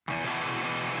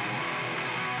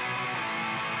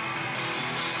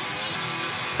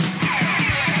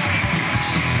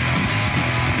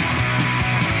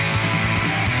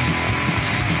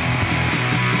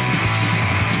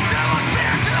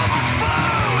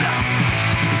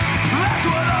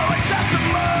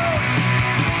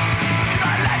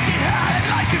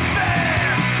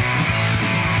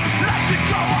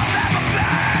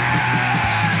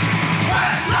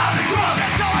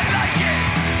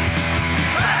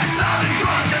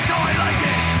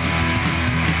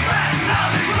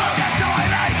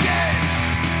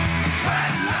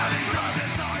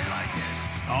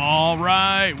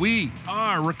We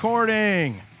are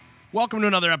recording. Welcome to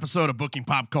another episode of Booking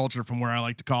Pop Culture from where I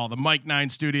like to call the Mike 9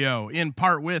 Studio, in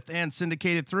part with and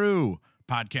syndicated through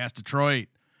Podcast Detroit.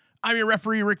 I'm your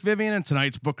referee, Rick Vivian, and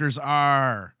tonight's bookers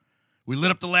are... We lit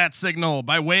up the Lat Signal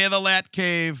by way of the Lat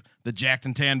Cave, the Jacked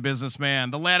and Tan Businessman,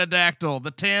 the Latadactyl,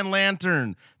 the Tan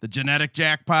Lantern, the Genetic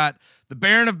Jackpot, the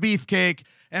Baron of Beefcake,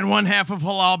 and one half of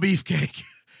Halal Beefcake,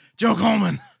 Joe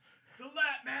Coleman. The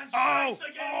Lat Man strikes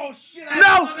again. Oh, shit.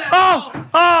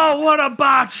 Oh, what a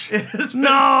botch. It's No.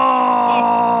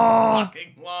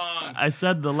 fucking long. I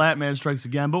said the Lat Man strikes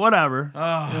again, but whatever.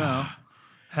 Oh, You know.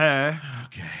 Hey,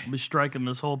 okay. I'll be striking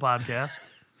this whole podcast.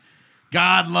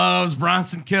 God loves,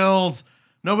 Bronson kills.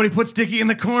 Nobody puts Dickie in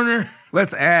the corner.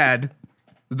 Let's add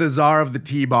the czar of the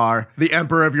T-bar, the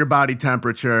emperor of your body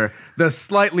temperature, the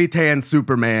slightly tan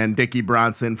Superman, Dickie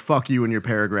Bronson. Fuck you in your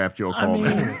paragraph, Joe I mean,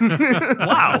 Coleman.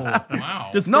 wow. Wow.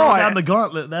 Just No, throw I- down the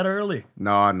gauntlet that early.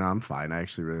 No, I'm fine. I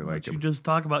actually really like You him. just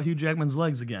talk about Hugh Jackman's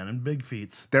legs again and big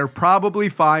feet. They're probably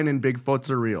fine and Bigfoots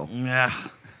are real. Yeah.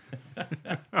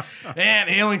 And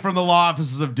hailing from the law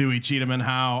offices of Dewey Cheatham and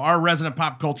Howe, our resident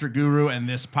pop culture guru and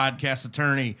this podcast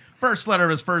attorney. First letter of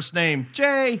his first name,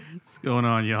 Jay. What's going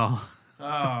on, y'all?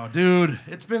 Oh, dude,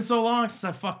 it's been so long since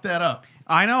I fucked that up.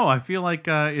 I know. I feel like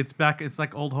it's back. It's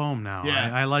like old home now.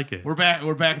 Yeah. I like it. We're back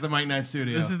at the Mike 9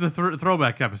 Studio. This is the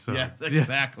throwback episode. Yes,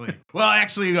 exactly. Well,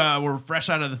 actually, we're fresh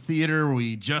out of the theater.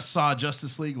 We just saw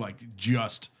Justice League,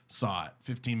 just saw it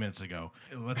 15 minutes ago.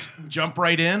 Let's jump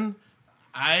right in.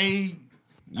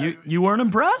 You weren't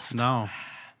impressed? No.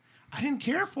 I didn't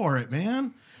care for it,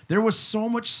 man. There was so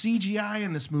much CGI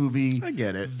in this movie. I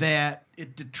get it. That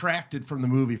it detracted from the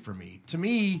movie for me. To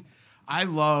me, I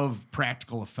love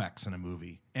practical effects in a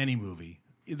movie, any movie.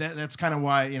 That's kind of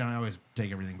why, I always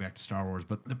take everything back to Star Wars,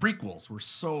 but the prequels were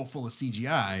so full of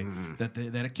CGI that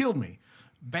it killed me.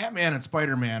 Batman and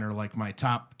Spider-Man are like my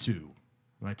top two.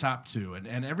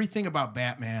 And everything about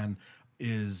Batman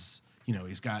is...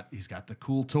 he's got the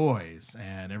cool toys,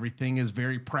 and everything is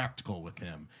very practical with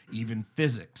him, even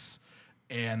physics.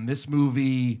 And this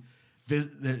movie,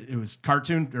 it was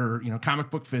cartoon or comic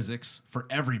book physics for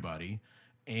everybody,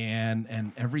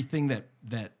 and everything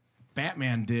that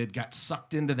Batman did got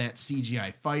sucked into that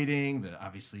CGI fighting.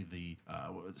 Obviously the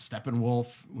Steppenwolf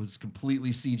was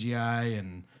completely CGI,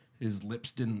 and his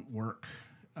lips didn't work.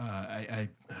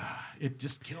 It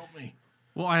just killed me.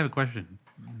 Well, I have a question.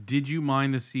 Did you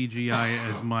mind the CGI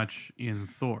as much in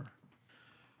Thor?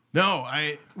 No,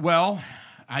 I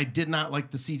did not like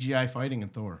the CGI fighting in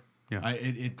Thor. Yeah.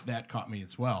 That caught me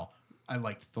as well. I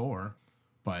liked Thor,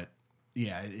 but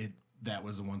yeah, that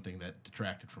was the one thing that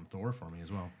detracted from Thor for me as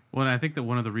well. Well, and I think that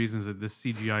one of the reasons that this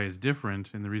CGI is different,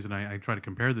 and the reason I try to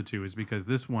compare the two, is because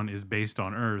this one is based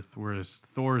on Earth, whereas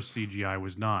Thor's CGI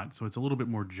was not. So it's a little bit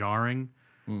more jarring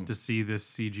to see this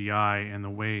CGI, and the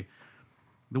way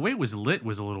it was lit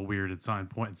was a little weird at some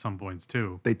points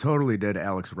too. They totally did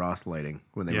Alex Ross lighting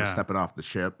when they were Yeah. stepping off the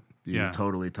ship. You Yeah. can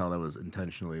totally tell that was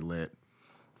intentionally lit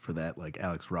for that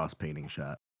Alex Ross painting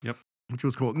shot. Yep. Which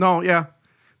was cool. No, yeah.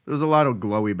 There was a lot of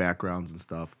glowy backgrounds and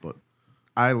stuff, but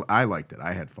I liked it.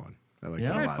 I had fun. I liked it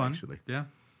Yeah. a I had lot, fun. actually. Yeah.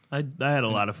 I had a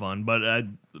lot of fun, but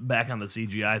back on the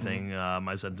CGI thing,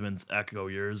 my sentiments echo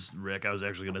yours, Rick. I was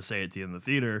actually going to say it to you in the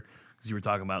theater because you were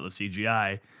talking about the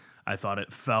CGI. I thought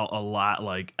it felt a lot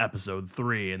like Episode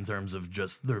 3 in terms of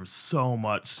just there's so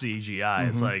much CGI.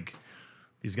 It's like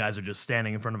these guys are just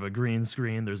standing in front of a green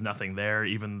screen. There's nothing there.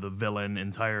 Even the villain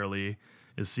entirely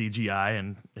is CGI,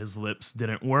 and his lips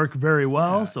didn't work very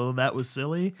well, so that was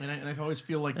silly. And I always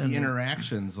feel like the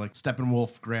interactions, like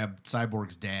Steppenwolf grabbed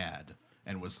Cyborg's dad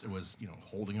and was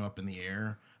holding him up in the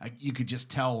air. You could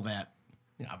just tell that,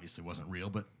 obviously it wasn't real,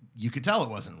 but you could tell it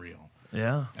wasn't real.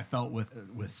 Yeah. I felt with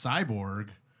Cyborg,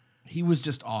 he was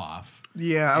just off.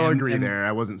 Yeah, I'll And- agree and- there.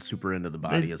 I wasn't super into the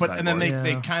body of But Cyborg. and then they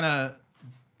Yeah. kind of,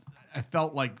 I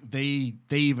felt like they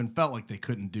even felt like they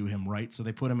couldn't do him right, so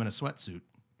they put him in a sweatsuit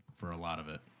for a lot of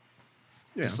it.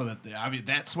 Yeah. Just so that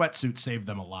that sweatsuit saved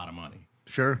them a lot of money.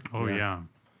 Sure. Oh yeah.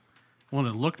 Well,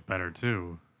 and it looked better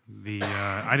too.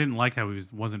 I didn't like how he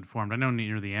wasn't formed. I know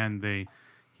near the end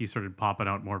he started popping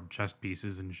out more chest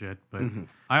pieces and shit, but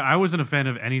I wasn't a fan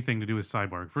of anything to do with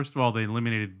Cyborg. First of all, they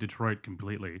eliminated Detroit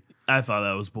completely, I thought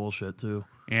that was bullshit, too.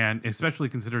 and especially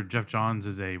considered Jeff Johns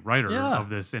is a writer Yeah. of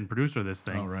this and producer of this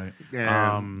thing. Oh, right.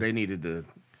 Yeah, they needed to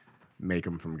make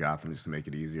him from Gotham just to make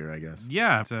it easier, I guess.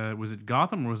 Yeah, was it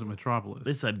Gotham or was it Metropolis?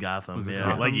 They said Gotham, Was it yeah.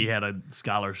 Gotham? Like he had a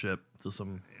scholarship to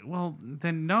some... Well,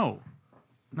 then no.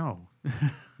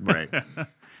 Right.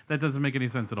 That doesn't make any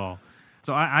sense at all.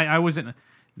 So I wasn't.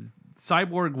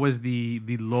 Cyborg was the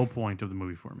low point of the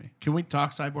movie for me. Can we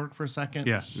talk Cyborg for a second?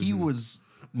 Yeah. He was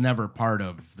never part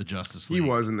of the Justice He League.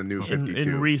 was in the New 52.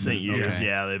 In recent years, Okay.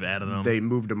 yeah, they've added him. They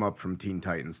moved him up from Teen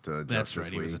Titans to That's Justice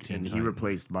right, he was a League, Teen and he Titan.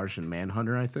 replaced Martian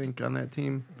Manhunter, I think, on that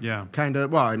team. Yeah. Kind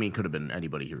of. Well, I mean, could have been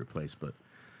anybody he replaced, but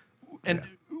And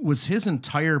was his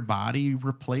entire body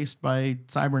replaced by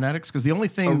cybernetics? Because the only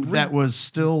thing that was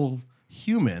still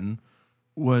human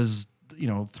was,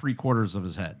 3/4 of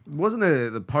his head. wasn't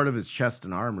it the part of his chest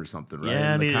and arm or something, right?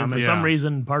 Yeah, in and the for comics? some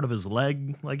reason, part of his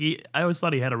leg. Like I always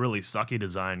thought he had a really sucky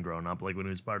design growing up. Like when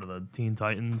he was part of the Teen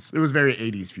Titans. It was very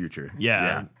 80s future.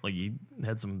 Yeah, like he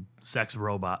had some sex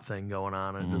robot thing going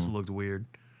on, and it just looked weird.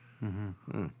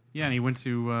 Yeah, and he went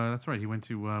to that's right. He went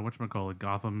to whatchamacallit,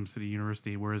 Gotham City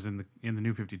University, whereas in the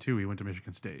New 52 he went to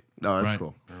Michigan State. Oh, that's Right.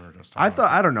 cool. We were just I talking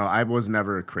thought, I don't know, I was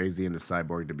never crazy into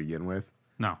Cyborg to begin with.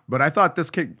 No. But I thought this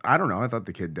kid, I don't know, I thought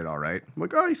the kid did all right. I'm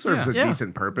like, oh, he serves a Yeah.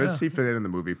 decent purpose. Yeah. He fit in the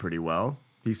movie pretty well.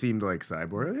 He seemed like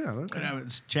Cyborg. Yeah, And okay. I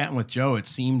was chatting with Joe. It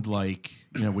seemed like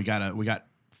we got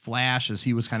Flash as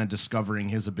he was kind of discovering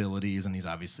his abilities, and he's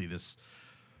obviously this,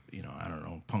 I don't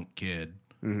know, punk kid.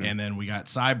 And then we got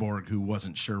Cyborg, who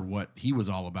wasn't sure what he was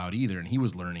all about either, and he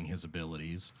was learning his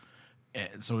abilities.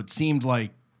 And so it seemed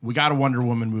like we got a Wonder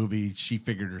Woman movie. She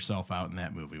figured herself out in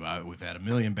that movie. We've had a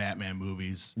million Batman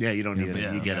movies. Yeah, you don't need it.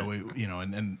 yeah. You get it.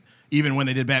 And even when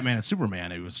they did Batman and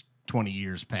Superman, it was 20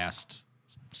 years past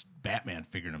Batman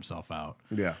figuring himself out.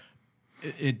 Yeah.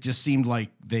 It just seemed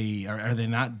like they are they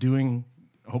not doing,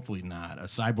 hopefully not, a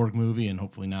Cyborg movie and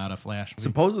hopefully not a Flash movie.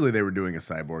 Supposedly they were doing a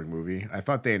Cyborg movie. I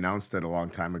thought they announced it a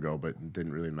long time ago, but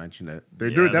didn't really mention it. They're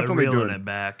Yeah, definitely reeling doing it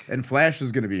back. And Flash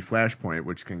is going to be Flashpoint,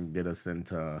 which can get us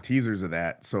into teasers of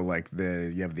that. So like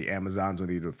you have the Amazons, when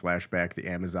they do a flashback, the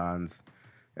Amazons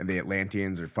and the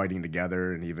Atlanteans are fighting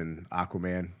together, and even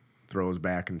Aquaman throws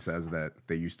back and says that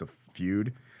they used to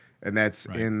feud. And that's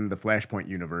in the Flashpoint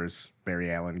universe.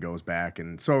 Barry Allen goes back,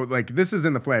 and so like this is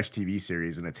in the Flash TV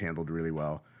series, and it's handled really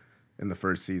well in the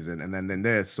first season. And then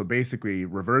this, so basically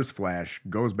Reverse Flash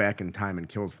goes back in time and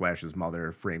kills Flash's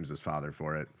mother, frames his father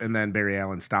for it. And then Barry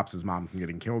Allen stops his mom from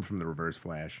getting killed from the Reverse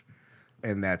Flash.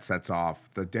 And that sets off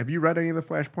have you read any of the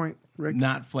Flashpoint, Rick?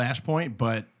 Not Flashpoint,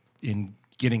 but in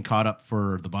getting caught up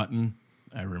for the Button,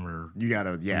 I remember You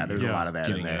gotta, there's a Yeah. lot of that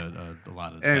in getting there. a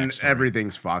lot of this And backstory.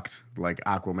 everything's fucked. Like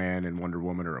Aquaman and Wonder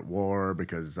Woman are at war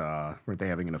because weren't they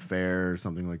having an affair or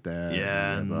something like that?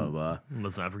 Yeah, and blah, blah.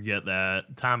 let's not forget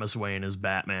that Thomas Wayne is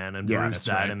Batman, and Yeah, Bruce that's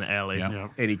died right. in the alley. Yep. Yeah.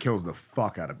 And he kills the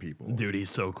fuck out of people. Dude, he's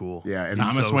so cool. Yeah, and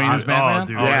Thomas So Wayne is awesome. Batman? Oh,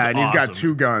 dude, yeah, that's and he's got awesome.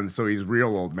 2 guns, so he's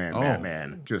real old man Oh.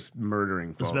 Batman, just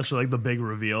murdering folks. Especially like the big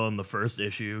reveal in the first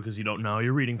issue, because you don't know.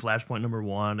 You're reading Flashpoint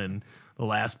 #1, and the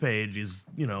last page,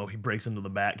 he breaks into the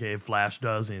Batcave. Flash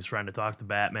does, and he's trying to talk to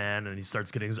Batman, and he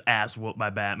starts getting his ass whooped by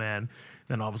Batman.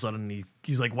 Then all of a sudden,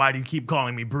 he's like, "Why do you keep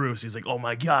calling me Bruce?" He's like, "Oh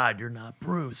my God, you're not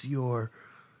Bruce. You're."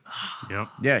 Yep.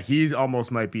 Yeah, he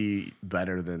almost might be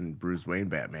better than Bruce Wayne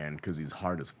Batman because he's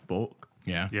hard as fuck.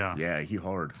 Yeah. Yeah. Yeah, he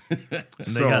hard.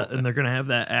 And they're gonna have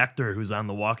that actor who's on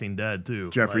The Walking Dead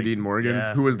too, Jeffrey Like, Dean Morgan,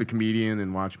 yeah. who was the comedian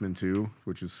in Watchmen 2,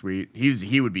 which is sweet.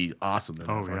 He would be awesome in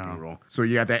that Oh, fucking yeah. role. So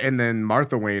you got that, and then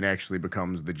Martha Wayne actually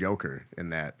becomes the Joker in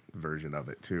that version of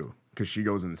it too, because she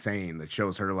goes insane. That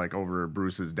shows her like over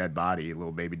Bruce's dead body,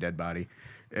 little baby dead body,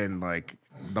 and like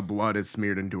the blood is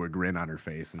smeared into a grin on her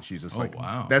face, and she's just like,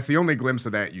 wow. That's the only glimpse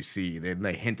of that you see.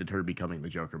 They hinted her becoming the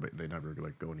Joker, but they never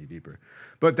like go any deeper.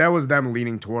 But that was them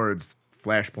leaning towards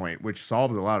Flashpoint, which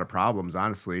solves a lot of problems,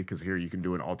 honestly, because here you can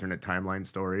do an alternate timeline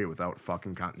story without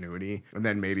fucking continuity. And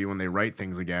then maybe when they write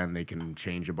things again, they can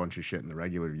change a bunch of shit in the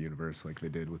regular universe like they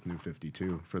did with New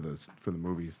 52 for the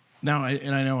movies. Now, I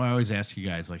know I always ask you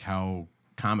guys like how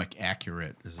comic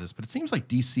accurate is this, but it seems like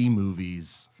DC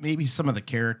movies, maybe some of the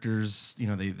characters,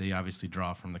 they obviously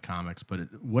draw from the comics, but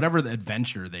whatever the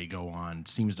adventure they go on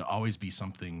seems to always be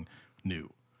something new.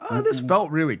 This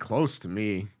felt really close to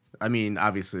me. I mean,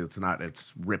 obviously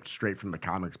it's ripped straight from the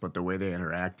comics, but the way they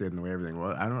interacted and the way everything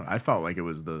was, I felt like it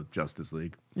was the Justice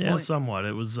League. Yeah, somewhat.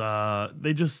 It was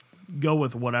they just go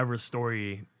with whatever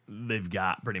story they've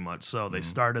got pretty much. So they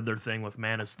started their thing with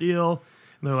Man of Steel,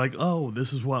 and they're like, "Oh,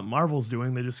 this is what Marvel's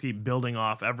doing. They just keep building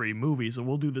off every movie, so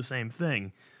we'll do the same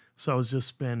thing." So it's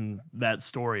just been that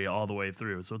story all the way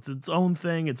through. So it's its own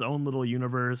thing, its own little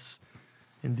universe.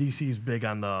 And DC's big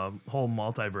on the whole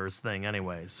multiverse thing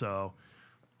anyway. So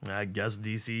I guess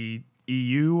DC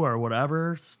EU or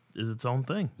whatever is its own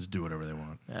thing. Just do whatever they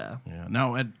want. Yeah. Yeah.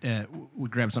 Now, we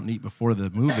grabbed something to eat before the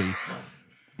movie.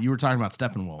 You were talking about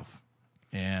Steppenwolf,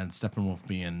 and Steppenwolf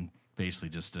being basically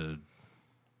just a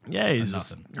Yeah, he's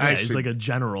just nothing. yeah, he's Actually- like a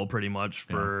general pretty much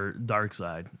for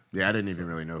Darkseid. Yeah, I didn't even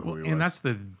really know who he was. And that's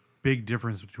the big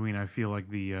difference between, I feel like,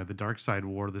 the Dark Side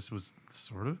War this was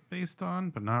sort of based on,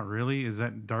 but not really, is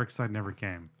that Dark Side never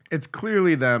came. It's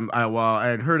clearly them. I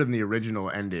had heard in the original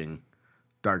ending,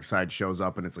 Darkseid shows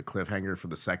up and it's a cliffhanger for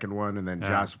the second one, and then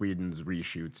Joss Whedon's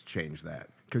reshoots changed that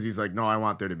because he's like, no, I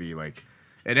want there to be like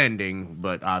an ending,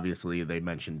 but obviously they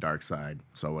mentioned Darkseid,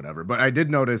 so whatever. But I did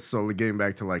notice, so getting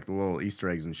back to like the little Easter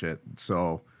eggs and shit,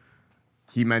 so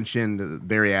he mentioned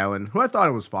Barry Allen, who I thought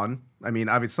it was fun. I mean,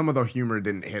 obviously some of the humor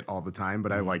didn't hit all the time,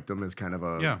 but I liked him as kind of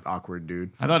a awkward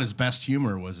dude. I thought his best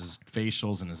humor was his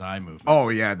facials and his eye movements. Oh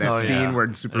yeah, that scene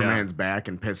where Superman's back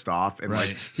and pissed off, and Right.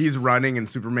 like he's running and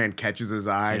Superman catches his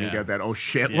eye, and he got that oh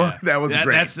shit look. That was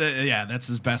great. That's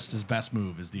his best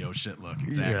move is the oh shit look.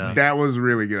 Exactly. Yeah. That was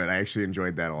really good. I actually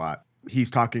enjoyed that a lot.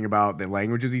 He's talking about the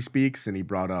languages he speaks, and he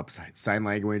brought up sign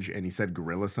language, and he said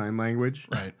gorilla sign language.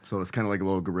 Right. So it's kind of like a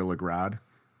little Gorilla Grodd,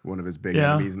 one of his big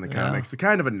Yeah, enemies in the comics. It's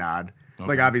kind of a nod. Okay.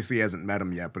 Like obviously he hasn't met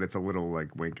him yet, but it's a little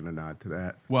like wink and a nod to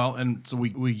that. Well, and so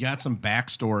we got some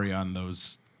backstory on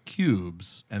those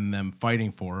cubes and them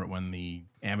fighting for it when the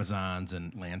Amazons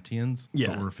and Lanteans,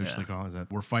 what we're officially calling is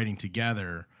that, we're fighting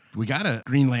together. We got a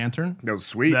Green Lantern. That was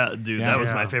sweet. That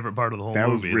was my favorite part of the whole That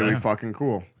was movie. really fucking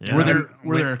cool. Yeah.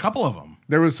 Were there a couple of them?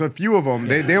 There was a few of them.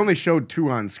 They only showed 2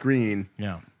 on screen.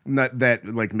 Yeah. Not that,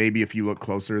 like, maybe if you look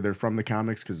closer, they're from the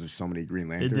comics because there's so many Green It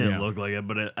Lanterns. didn't look like it,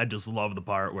 but I just love the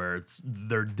part where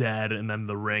they're dead and then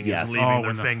the ring Yes. is leaving Oh,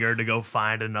 their when finger to go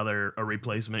find a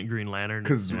replacement Green Lantern.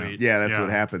 Because Sweet. that's Yeah.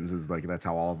 what happens. Is like that's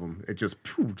how all of them. It just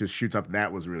shoots up.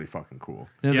 That was really fucking cool.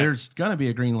 Yeah, there's gonna be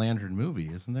a Green Lantern movie,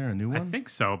 isn't there? A new I one? think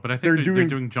so, but I think They're they're doing-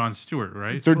 doing Jon Stewart,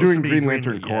 right? They're supposed doing to be Green Green-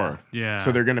 Lantern yeah. Corps. Yeah.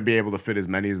 So they're going to be able to fit as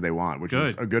many as they want, which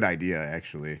is Good. a good idea,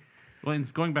 actually. Well,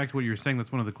 and going back to what you were saying,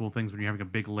 that's one of the cool things when you're having a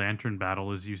big lantern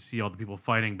battle is you see all the people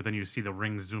fighting, but then you see the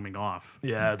rings zooming off.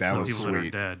 Yeah, That so was people cool. that are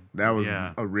sweet. dead. That was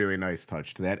Yeah. a really nice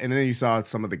touch to that. And then you saw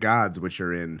some of the gods, which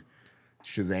are in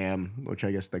Shazam, which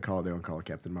I guess they call it. They don't call it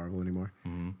Captain Marvel anymore.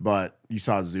 But you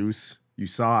saw Zeus. You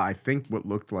saw, I think, what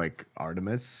looked like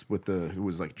Artemis who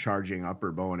was like charging up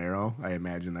her bow and arrow. I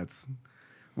imagine that's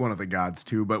one of the gods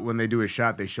too. But when they do a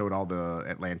shot, they showed all the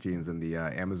Atlanteans and the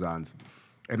Amazons.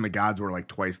 And the gods were like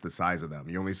twice the size of them.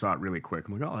 You only saw it really quick.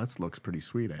 I'm like, oh, that looks pretty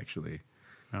sweet, actually.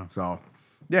 Oh. So,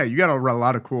 yeah, you got a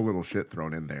lot of cool little shit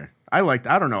thrown in there. I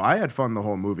don't know. I had fun the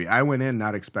whole movie. I went in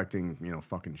not expecting,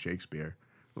 fucking Shakespeare.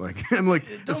 Like, I'm like,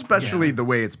 especially the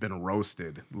way it's been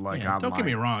roasted, like Yeah, online. don't get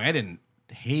me wrong. I didn't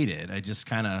hate it. I just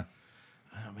kind of,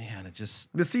 oh man, it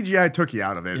just The CGI took you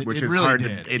out of it, which is really hard.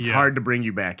 did. It's Yeah. hard to bring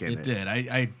you back in. it did.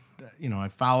 I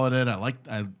followed it.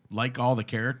 I like all the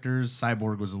characters.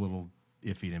 Cyborg was a little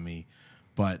iffy to me,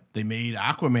 but they made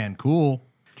Aquaman cool.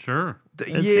 Sure.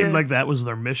 It seemed like that was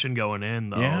their mission going in,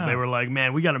 though. Yeah. They were like,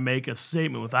 man, we got to make a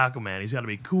statement with Aquaman. He's got to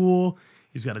be cool.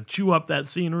 He's got to chew up that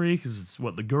scenery because it's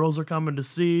what the girls are coming to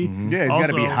see. Yeah, he's got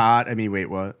to be Also- hot. I mean, wait,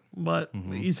 what? But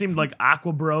he seemed like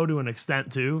Aqua Bro to an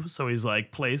extent, too. So he's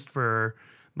like placed for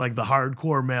like the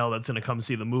hardcore male that's going to come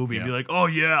see the movie and be like, oh,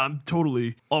 yeah, I'm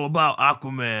totally all about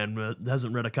Aquaman, but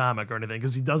hasn't read a comic or anything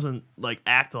because he doesn't like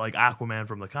act like Aquaman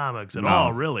from the comics at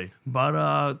all, really. But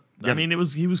I mean,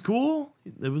 he was cool.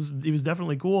 He was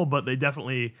definitely cool, but they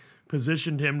definitely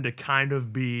positioned him to kind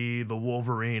of be the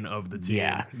Wolverine of the team.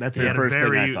 Yeah, that's He the had first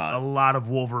thing I a thought. lot of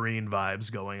Wolverine vibes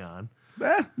going on.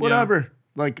 Whatever.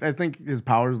 Like, I think his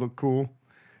powers look cool.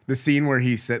 The scene where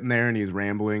he's sitting there and he's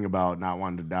rambling about not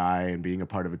wanting to die and being a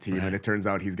part of a team, and it turns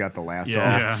out he's got the lasso.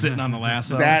 Yeah. Sitting on the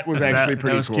lasso. That was actually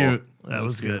pretty that was cool. cute. That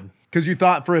was good. Because you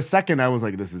thought for a second, I was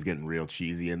like, this is getting real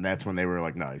cheesy. And that's when they were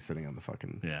like, no, he's sitting on the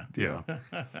fucking Yeah. deal.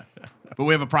 But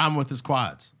we have a problem with his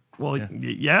quads. Well,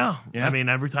 yeah. I mean,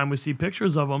 every time we see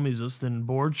pictures of him, he's just in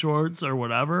board shorts or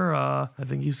whatever. I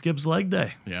think he skips leg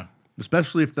day. Yeah.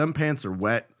 Especially if them pants are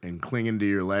wet and clinging to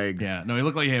your legs. Yeah. No, he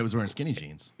looked like he was wearing skinny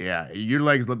jeans. Yeah, your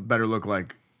legs better look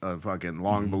like a fucking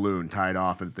long balloon tied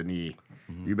off at the knee.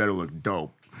 You better look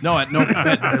dope. No, at no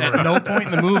point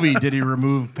in the movie did he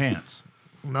remove pants.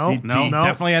 No, He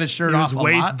definitely had his shirt He was off a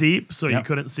waist lot. deep, so you Yep.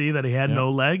 couldn't see that he had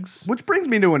no legs. Which brings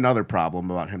me to another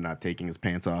problem about him not taking his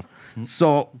pants off.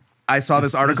 So I saw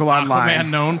this article Aquaman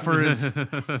online. known for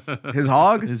His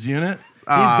hog? his unit. He's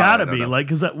got to no, be no. like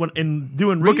because in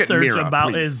doing Look at research Mira,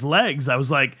 about please. his legs, I was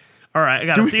like, all right, I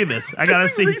gotta see this. I gotta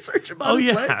see research about his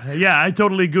yeah, legs? yeah. I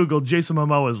totally googled Jason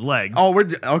Momoa's legs. Oh, we're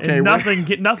okay. and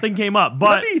we're- nothing came up.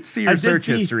 But Let me see I your did search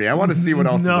see- history. I want to see what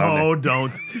else is on there. No,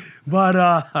 don't.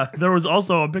 But there was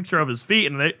also a picture of his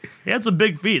feet, and he had some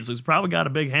big feet, so he's probably got a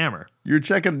big hammer. You're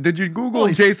checking. Did you Google Well,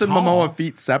 he's Jason tall. Momoa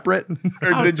feet separate,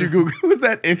 or did you Google? Was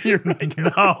that in your?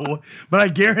 No, but I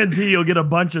guarantee you'll get a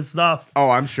bunch of stuff.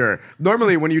 Oh, I'm sure.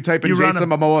 Normally, when you type in You run Jason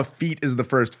Momoa feet is the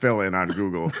first fill-in on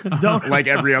Google, Don't like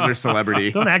every other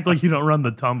celebrity. don't act like you don't run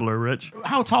the Tumblr, Rich.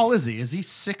 How tall is he? Is he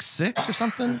 6'6" or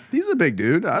something? He's a big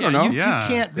dude. I don't know. You Yeah.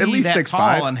 can't be At least that 6'5".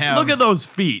 tall and have. Look at those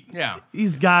feet. Yeah.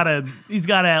 He's gotta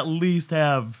at least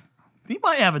have. He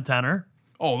might have a tenner.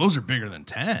 Oh, those are bigger than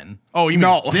 10. Oh, you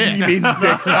No, mean dick? he means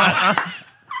dick size.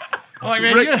 I'm like,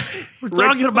 man, Rick- you- We're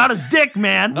talking about his dick,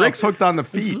 man. Rick's hooked on the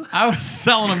feet. I was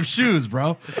selling him shoes,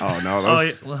 bro. Oh no. Oh,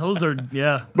 Those, yeah, well, those are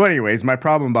yeah. But anyways, my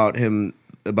problem about him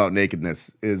about nakedness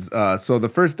is so the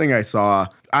first thing I saw,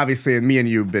 obviously, and me and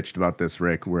you bitched about this,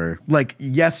 Rick, where like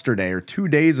yesterday or 2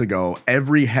 days ago,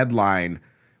 every headline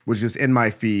was just in my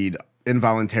feed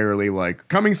involuntarily like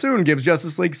coming soon gives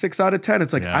Justice League 6 out of 10.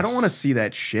 It's like I don't Yes. want to see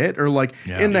that shit. Or like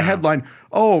Yeah. in the Yeah. headline,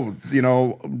 oh, you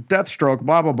know, Deathstroke,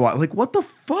 blah blah blah. Like what the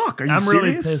fuck? Are you I'm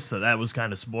really serious? pissed that was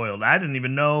kind of spoiled. I didn't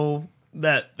even know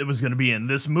that it was going to be in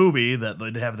this movie, that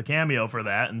they'd have the cameo for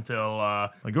that, until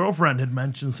my girlfriend had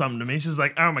mentioned something to me. She was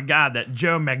like, oh my God, that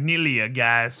Joe Magnolia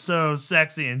guy is so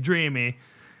sexy and dreamy.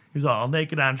 He was all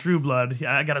naked on True Blood.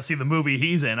 I got to see the movie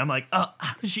he's in. I'm like, oh,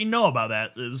 how does she know about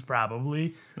that? It was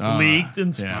probably leaked,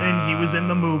 and he was in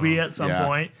the movie at some Yeah.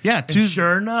 point. Yeah, and Tuesday-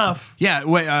 sure enough, Yeah,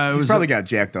 wait. It He's was probably got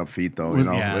jacked up feet though. You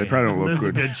know, yeah, they probably don't look there's good.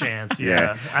 a good chance. Yeah.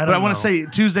 Yeah, I But I don't want know. to say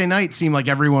Tuesday night seemed like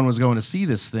everyone was going to see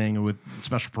this thing with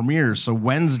special premieres. So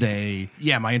Wednesday,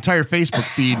 yeah, my entire Facebook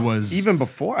feed was Even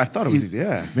before, I thought it was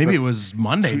maybe it was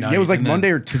Monday night. yeah, it was like and then- Monday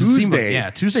or 'cause it seemed like- Tuesday. yeah,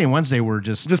 Tuesday and Wednesday were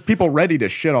just people ready to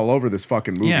shit all over this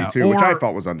fucking movie Yeah, too, which I or-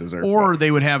 felt was undeserved. or they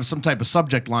would have some type of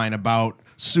subject line about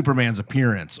Superman's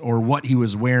appearance or what he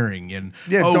was wearing, and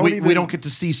Yeah, oh, don't we even- don't get to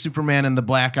see Superman in the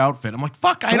black outfit. I'm like,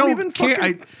 fuck, I Don't don't even care.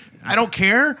 fucking- I don't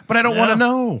care, but I don't want to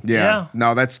know. yeah. Yeah.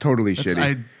 No, that's totally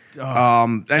shitty.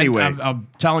 Anyway, I'm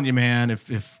telling you, man,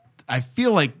 if I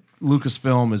feel like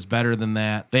Lucasfilm is better than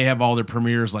that. They have all their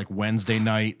premieres like Wednesday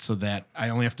night, so that I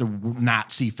only have to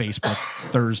not see Facebook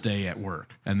Thursday at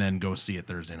work and then go see it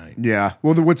Thursday night. yeah.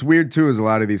 Well, what's weird too is a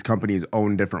lot of these companies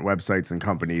own different websites and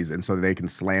companies, and so they can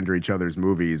slander each other's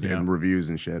movies and reviews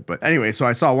and shit. But anyway, so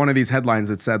I saw one of these headlines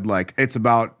that said like it's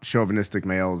about chauvinistic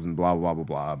males and blah blah blah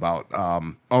blah blah.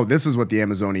 About oh, this is what the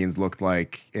Amazonians looked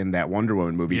like in that Wonder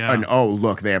Woman movie, Yeah. and oh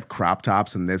look, they have crop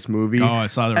tops in this movie. Oh, I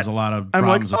saw there was a lot of I'm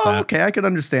like, problems with oh, that. okay, I could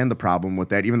understand the problem with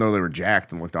that, even though they were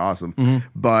jacked and looked awesome. Mm-hmm.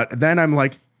 But then I'm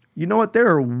like, you know what? There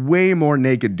are way more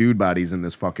naked dude bodies in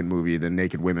this fucking movie than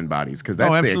naked women bodies, because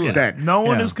that's the absolutely. extent. No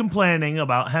one Yeah. is complaining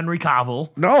about Henry Cavill.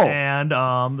 No. And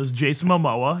there's Jason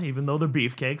Momoa, even though they're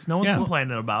beefcakes. No one's Yeah.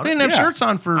 complaining about They it. didn't have Yeah. shirts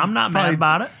on for I'm not mad probably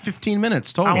about it. 15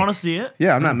 minutes total. I want to see it.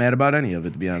 Yeah, I'm not mad about any of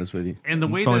it, to be honest with you. And the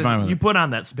way totally fine that with You it. put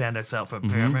on that spandex outfit,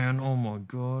 man. Oh my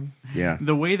God. Yeah.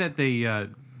 the way that they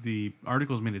the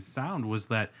articles made it sound was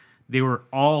that they were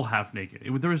all half naked.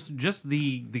 There was just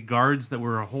the guards that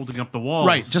were holding up the walls,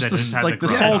 Right, just that didn't have like the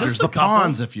crop soldiers, Just the a couple.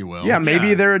 pawns, if you will. Yeah, maybe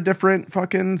Yeah. they're a different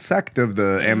fucking sect of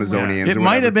the Amazonians. It or might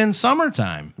whatever. have been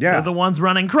summertime. Yeah. They're the ones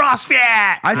running CrossFit.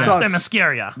 I saw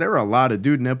Themyscira. there were a lot of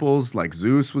dude nipples, like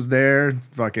Zeus was there,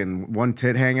 fucking one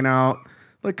tit hanging out.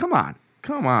 Like, come on.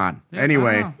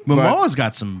 Anyway, I but Momoa's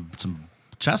got some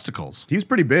chesticles. he's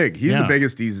pretty big. He's the Yeah.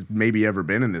 biggest he's maybe ever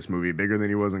been in this movie, bigger than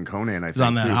he was in Conan, I think. He's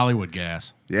on that too. Hollywood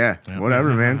gas. Yeah, whatever,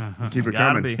 man. Keep it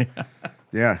Gotta coming. be.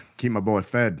 Yeah, keep my boy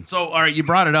fed. So, all right, you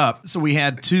brought it up. So we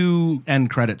had two end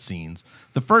credit scenes.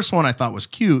 The first one I thought was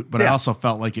cute, but I Yeah. also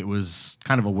felt like it was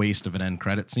kind of a waste of an end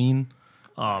credit scene.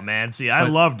 Oh man, see, I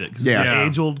loved it because Yeah. it's an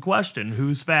age-old question: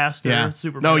 who's faster,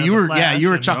 Superman? No, or you the were. Yeah, Flash? you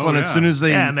were And- chuckling Oh, as soon as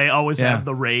they. Yeah, and they always Yeah. have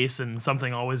the race, and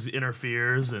something always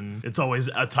interferes, and it's always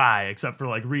a tie. Except for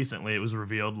like recently, it was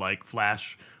revealed like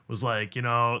Flash was like, they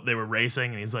were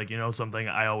racing, and he's like, something,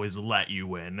 I always let you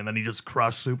win, and then he just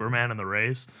crushed Superman in the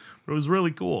race. But it was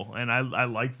really cool, and I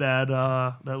liked that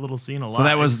that little scene a lot. So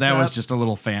that was except- just a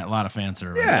lot of fan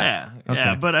service. yeah,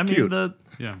 Okay. But I mean cute.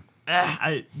 Yeah.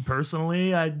 I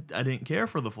personally I didn't care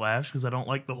for the Flash because I don't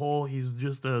like the whole he's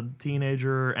just a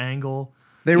teenager angle.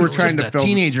 They were He's trying just to a film.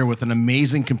 teenager with an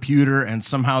amazing computer and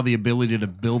somehow the ability to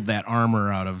build that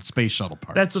armor out of space shuttle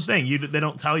parts. That's the thing. They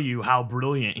don't tell you how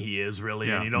brilliant he is really,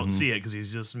 Yeah. and you don't see it because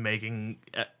he's just making.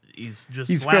 He's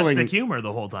He's slapstick filling- humor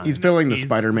the whole time. He's filling the He's-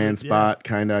 Spider-Man yeah. spot,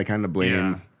 kind of. I kind of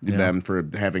blame Yeah. them for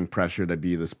having pressure to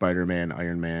be the Spider-Man,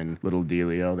 Iron Man, little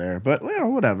dealio there. But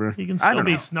whatever. He can I still don't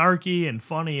be know. snarky and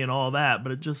funny and all that,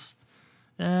 but it just.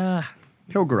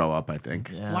 He'll grow up, I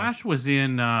think, Yeah. Flash was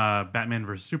in Batman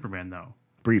vs Superman though.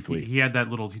 briefly. He had that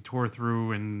little. He tore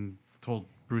through and told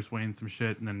Bruce Wayne some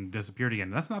shit and then disappeared again.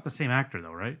 That's not the same actor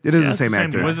though, right? It is Yeah, the it's the same same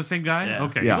actor. It was the same guy? Yeah.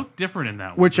 Okay. Yeah. He looked different in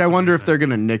that one. Which for I some wonder if reason. they're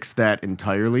gonna nix that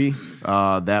entirely.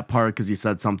 That part because he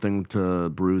said something to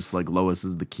Bruce like Lois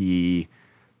is the key.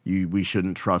 We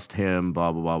shouldn't trust him.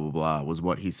 Blah blah blah blah blah was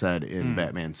what he said in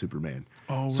Batman Superman.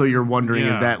 Oh, so you're wondering is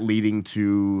Yeah. that leading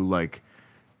to like?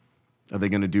 Are they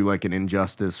going to do like an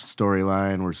Injustice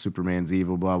storyline where Superman's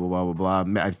evil, blah, blah, blah, blah,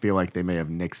 blah? I feel like they may have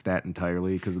nixed that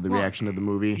entirely because of the reaction of the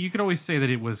movie. You could always say that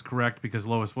it was correct because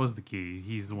Lois was the key.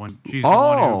 She's the one who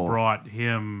brought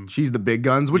him. She's the big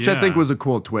guns, which I think Yeah. was a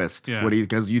cool twist. Yeah.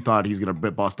 Because you thought he's going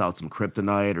to bust out some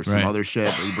kryptonite or some Right. other shit,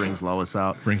 but he brings Lois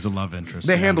out. Brings a love interest.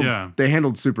 They yeah.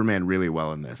 handled Superman really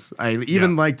well in this. I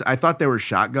thought they were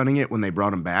shotgunning it when they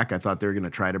brought him back. I thought they were going to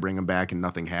try to bring him back and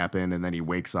nothing happened, and then he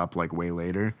wakes up like way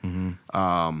later.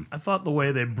 I thought the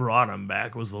way they brought him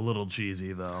back was a little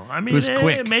cheesy, though. I mean, was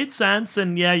quick. it made sense,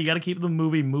 and yeah, you got to keep the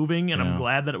movie moving. And Yeah. I'm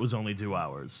glad that it was only 2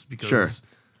 hours because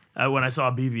Sure. when I saw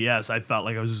BVS, I felt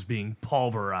like I was just being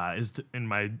pulverized in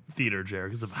my theater chair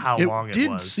because of how long It it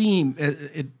did was. seem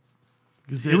it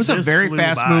 'Cause was a just very flew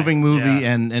fast by. moving movie,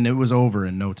 Yeah. and it was over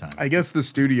in no time. I guess the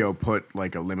studio put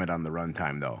like a limit on the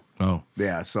runtime, though. Oh,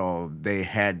 Yeah, so they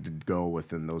had to go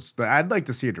within those. I'd like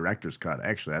to see a director's cut.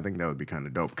 Actually, I think that would be kind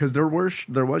of dope because there was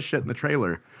shit in the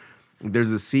trailer.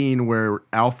 There's a scene where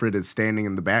Alfred is standing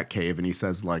in the Batcave and he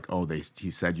says like, "Oh,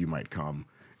 he said you might come,"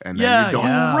 and then Yeah, you don't.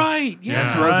 yeah. oh right,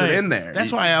 yeah. Throws Right. it in there.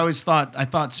 That's why I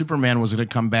thought Superman was going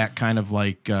to come back, kind of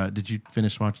like. Did you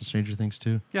finish watching Stranger Things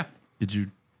too? Yeah. Did you?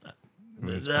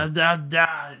 Da, da, da.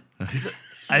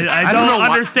 I don't don't know why-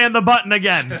 understand the button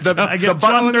again. I get the button-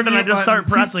 flustered and I just start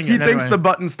pressing He it. thinks Anyway. the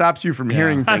button stops you from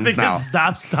hearing I things think now. it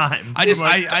stops time.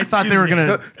 I thought they were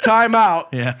gonna. Time out.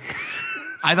 Yeah,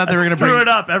 I thought they were gonna Screw bring. it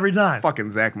up every time.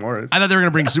 Fucking Zach Morris. I thought they were gonna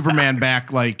bring Superman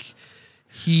back, like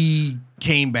he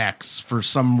came back for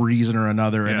some reason or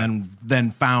another, Yeah. and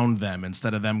then found them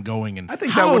instead of them going. And I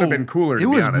think that would have been cooler, to It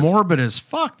be was honest. morbid as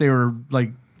fuck. They were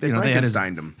like, they had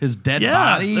Frankensteined him. his dead Yeah,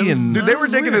 body, that was- and Dude, they were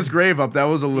was digging weird. his grave up. That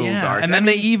was a little yeah, dark. and then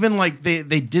they even like they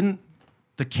didn't.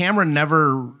 The camera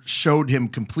never showed him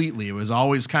completely. It was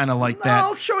always kind of like that.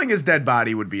 No, showing his dead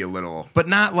body would be a little. But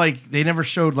not like they never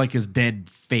showed like his dead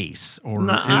face, or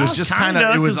Nuh-uh, it was just kind of.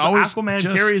 kinda, It was 'cause always Aquaman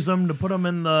just, carries him to put him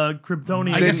in the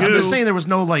Kryptonian. I guess I'm goo. just saying there was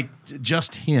no like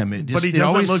just him. It just he it doesn't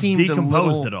always look seemed decomposed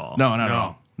a little, at all. No, not at No.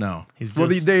 all. No. He's Well,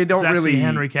 just they don't sexy really-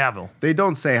 Henry Cavill. They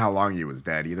don't say how long he was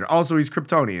dead either. Also, he's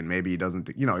Kryptonian. Maybe he doesn't.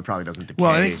 He probably doesn't decay.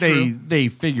 Well, I think they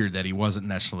figured that he wasn't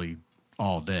necessarily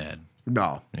all dead.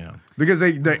 No. Yeah. Because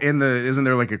isn't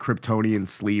there like a Kryptonian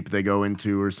sleep they go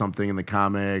into or something in the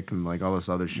comic and like all this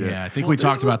other shit? Yeah, I think we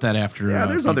talked about that after. Yeah,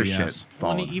 there's other PBS. shit.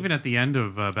 Well, and following. even at the end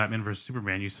of Batman vs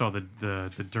Superman, you saw the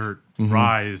dirt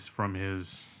rise from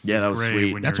his Yeah, that was grave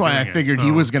sweet. when That's you were why I doing it, figured he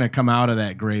so- was going to come out of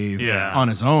that grave Yeah. on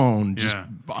his own, just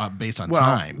Yeah. based on Well,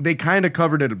 time. they kind of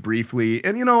covered it briefly,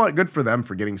 and you know what? Good for them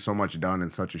for getting so much done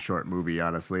in such a short movie.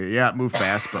 Honestly, yeah, it moved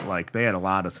fast, but like they had a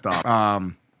lot of stuff.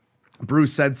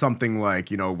 Bruce said something like,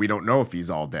 we don't know if he's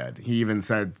all dead. He even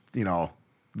said,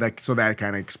 so that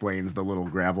kind of explains the little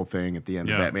gravel thing at the end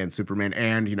Yeah. of Batman Superman,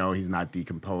 and he's not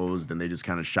decomposed, and they just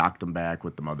kind of shocked him back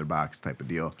with the mother box type of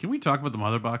deal. Can we talk about the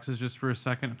mother boxes just for a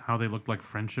second? How they look like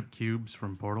friendship cubes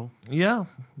from Portal? Yeah,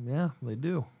 they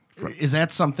do. Is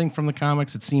that something from the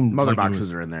comics? It seemed Mother like it boxes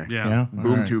was- are in there. Yeah. Yeah.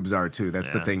 Boom Alright. tubes are too. That's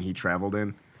the Yeah. thing he traveled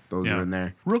in. Those Yeah. are in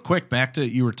there. Real quick, back to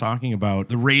you were talking about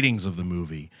the ratings of the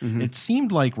movie. Mm-hmm. It seemed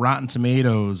like Rotten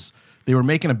Tomatoes, they were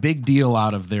making a big deal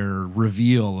out of their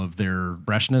reveal of their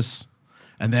freshness.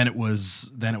 And then it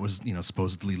was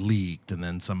supposedly leaked, and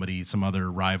then some other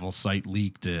rival site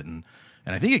leaked it, and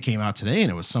I think it came out today,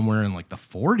 and it was somewhere in like the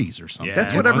 40s or something. Yeah,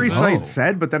 That's it what every was low. site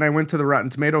said, but then I went to the Rotten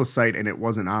Tomatoes site and it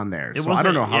wasn't on there. So I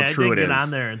don't know how true it it didn't is. get on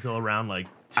there until around like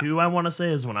 2, I want to say,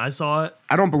 is when I saw it.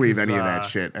 I don't believe 'Cause, any of that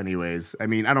shit anyways. I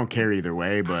mean, I don't care either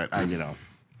way, but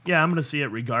Yeah, I'm going to see it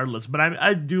regardless. But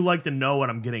I do like to know what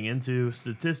I'm getting into.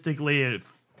 Statistically,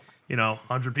 if,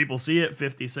 100 people see it,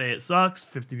 50 say it sucks,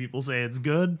 50 people say it's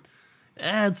good.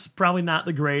 It's probably not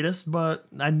the greatest, but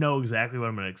I know exactly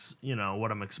what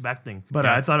what I'm expecting. But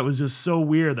Yeah. I thought it was just so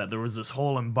weird that there was this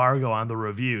whole embargo on the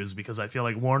reviews because I feel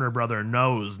like Warner Brother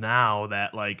knows now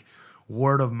that like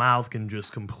word of mouth can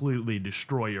just completely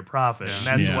destroy your profit. And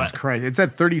that's Yeah. what Christ, it's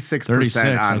at 36% 36, I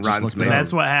on just Rotten looked it Tomatoes. up.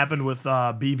 that's what happened with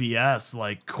BVS,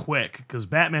 like quick, because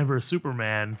Batman vs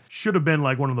Superman should have been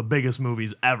like one of the biggest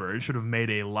movies ever. It should have made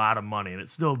a lot of money, and it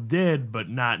still did, but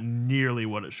not nearly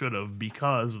what it should have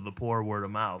because of the poor word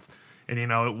of mouth. And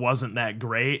it wasn't that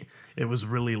great. It was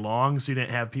really long, so you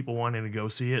didn't have people wanting to go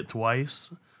see it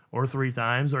twice or 3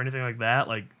 times or anything like that.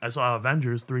 Like I saw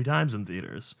Avengers 3 times in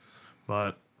theaters,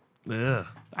 but Yeah.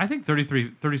 I think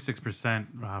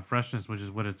 36% freshness, which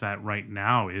is what it's at right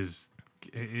now,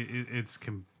 it's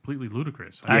completely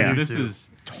ludicrous. I Yeah. mean, do this too. is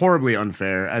Horribly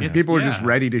unfair. And It's- people are just yeah.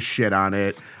 ready to shit on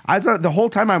it. The whole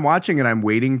time I'm watching it, I'm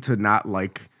waiting to not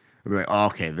like, I'm like, oh,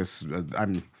 okay, this,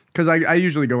 because I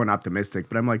usually go in optimistic,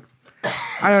 but I'm like,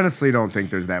 I honestly don't think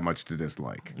there's that much to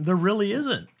dislike. There really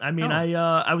isn't. I mean,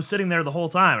 No. I was sitting there the whole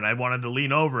time, and I wanted to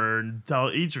lean over and tell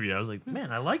each of you. I was like,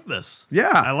 man, I like this. Yeah,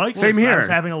 I like same this. I here. was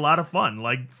having a lot of fun,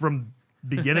 like from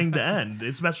beginning to end,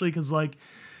 especially because like.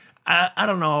 I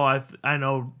don't know. I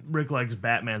know Rick likes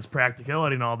Batman's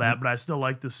practicality and all that, but I still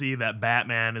like to see that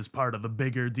Batman is part of the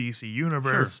bigger DC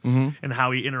universe and how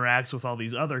he interacts with all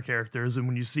these other characters. And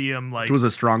when you see him, like, Which was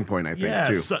a strong point, I think, yeah,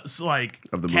 too. so, like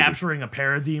of the movie. capturing a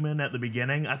parademon at the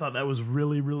beginning, I thought that was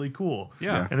really, really cool.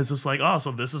 Yeah. And it's just like, oh,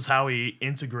 so this is how he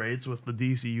integrates with the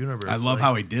DC universe. I love like,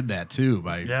 how he did that too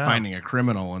by Yeah. finding a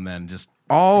criminal and then just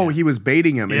Oh, he was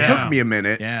baiting him. It Yeah. took me a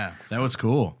minute. yeah, that was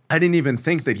cool. I didn't even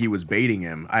think that he was baiting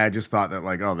him. I just thought that,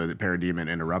 like, oh, the parademon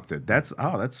interrupted. That's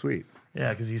sweet.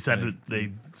 Yeah, because he said that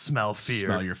they smell fear.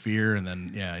 Smell your fear, and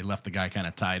then he left the guy kind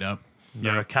of tied up.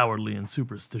 They're a cowardly and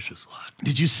superstitious lot.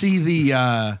 Did you see the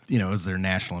it was their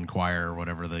National Enquirer or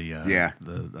whatever Yeah.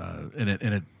 and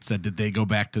it said did they go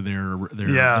back to their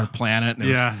Yeah. their planet? And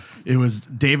Yeah. it was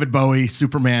David Bowie,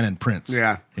 Superman, and Prince.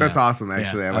 Yeah, that's Yeah. awesome,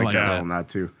 actually. Yeah, I like that little nod,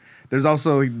 too. There's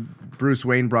also, Bruce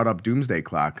Wayne brought up Doomsday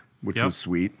Clock, which Yep. was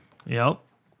sweet. Yep.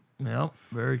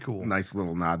 Very cool. Nice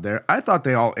little nod there. I thought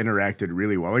they all interacted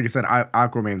really well. Like I said,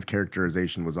 Aquaman's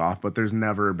characterization was off, but there's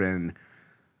never been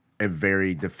a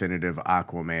very definitive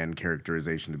Aquaman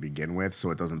characterization to begin with,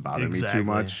 so it doesn't bother me too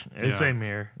much. Yeah. Same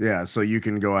here. Yeah, so you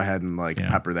can go ahead and like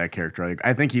pepper that character. Like,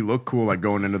 I think he looked cool, like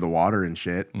going into the water and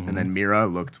shit. And then Mira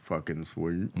looked fucking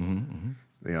sweet.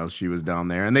 You know, she was down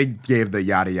there, and they gave the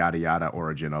yada yada yada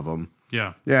origin of him.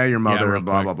 yeah. Yeah, your mother, real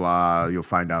blah quick. blah blah. You'll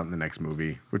find out in the next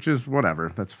movie, which is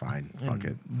whatever. That's fine. Fuck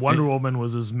it. Wonder Woman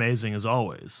was as amazing as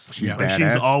always. She's Like, she's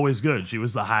badass. always good. She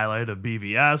was the highlight of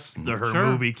BVS. Her Sure.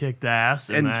 movie kicked ass,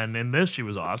 and And- then in this she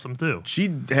was awesome too.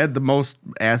 She had the most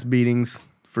ass beatings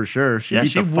for sure. She Yeah, beat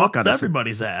she the fuck whooped out of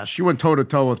everybody's ass. She went toe to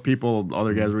toe with people.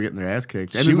 Other guys were getting their ass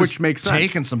kicked, and She was which makes sense.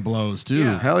 taking some blows too.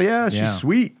 Yeah. Hell yeah, she's Yeah.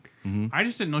 sweet. I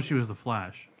just didn't know she was the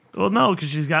Flash. Well, no, because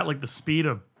she's got like the speed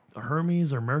of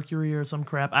Hermes or Mercury or some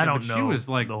crap. I Yeah, don't but know. She was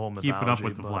like the whole keeping up mythology,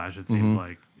 with the but Flash. It seemed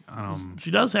like.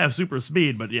 She does have super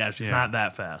speed, but yeah, she's Yeah. not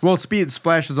that fast. Well,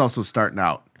 Flash is also starting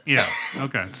out, Yeah.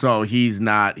 Okay. so he's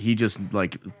not. He just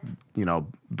like,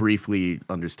 briefly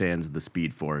understands the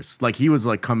Speed Force. Like he was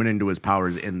like coming into his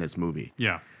powers in this movie,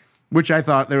 Yeah. which I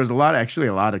thought there was a lot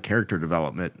of character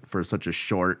development for such a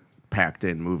short, packed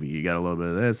in movie. You got a little bit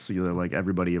of this. Like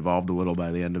everybody evolved a little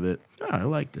by the end of it. Yeah, I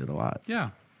liked it a lot.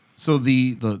 Yeah. So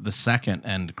the second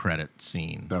end credit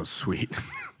scene. That was sweet.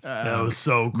 that was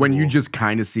so cool. When you just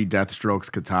kind of see Deathstroke's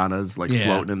katanas like Yeah.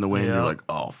 floating in the wind, Yeah. you're like,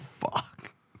 oh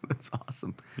fuck, that's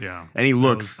awesome. Yeah. And he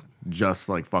looks just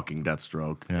like fucking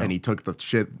Deathstroke. Yeah. And he took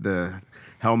the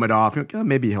helmet off. You're like, oh,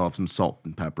 maybe he'll have some salt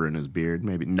and pepper in his beard.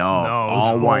 Maybe no, no, it was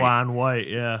all full white. on white.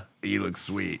 Yeah. He looks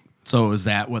sweet. So is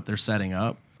that what they're setting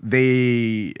up?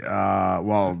 They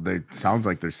sounds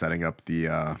like they're setting up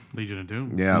the Legion of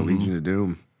Doom. Legion of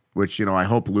Doom. Which, I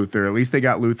hope Luthor, at least they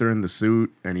got Luthor in the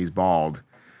suit and he's bald.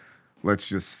 Let's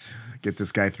just get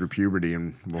this guy through puberty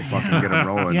and we'll fucking get him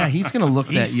rolling. Yeah, he's gonna look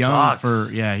He that young sucks.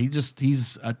 for. Yeah,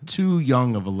 he's too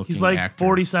young of a looking. He's like actor.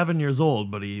 47 years old,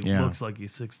 but he Yeah. looks like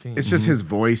he's 16. It's just his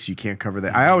voice. You can't cover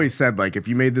that. I always said, like, if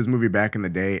you made this movie back in the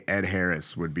day, Ed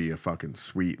Harris would be a fucking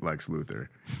sweet Lex Luthor.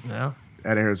 yeah.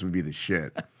 Ed Harris would be the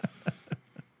shit.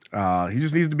 He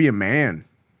just needs to be a man.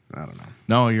 I don't know.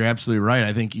 No, you're absolutely right.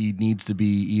 I think he needs to be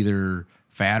either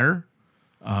fatter,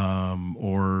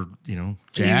 or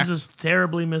jacked. He was just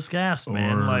terribly miscast,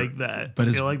 man. Or- Like that. but I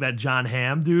his- feel like that John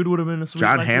Hamm dude would have been a sweet.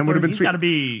 John Lex Hamm would have Luthor. been He's sweet. Gotta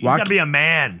be, he's Joaqu- got to be a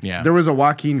man. Yeah. There was a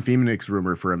Joaquin Phoenix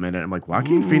rumor for a minute. I'm like,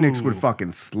 Joaquin Phoenix would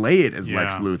fucking slay it as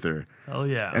Lex Yeah. Luthor. Hell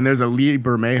yeah. And there's a Lee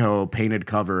Bermejo painted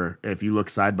cover. If you look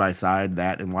side by side,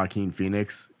 that and Joaquin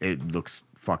Phoenix, it looks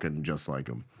fucking just like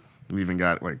him. We even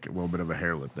got like a little bit of a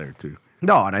hair lip there too.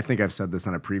 No, and I think I've said this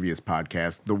on a previous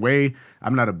podcast. The way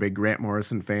I'm not a big Grant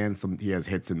Morrison fan, he has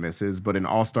hits and misses, but in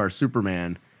All-Star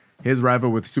Superman, his rival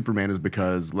with Superman is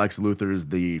because Lex Luthor is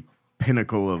the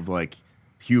pinnacle of like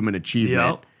human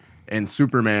achievement, Yep. and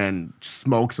Superman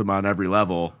smokes him on every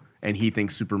level. And he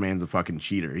thinks Superman's a fucking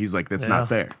cheater. He's like, that's Yeah. not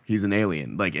fair. He's an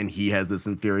alien. Like, and he has this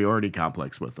inferiority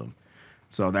complex with him.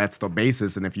 So that's the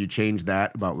basis. And if you change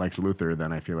that about Lex Luthor,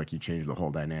 then I feel like you change the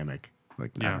whole dynamic.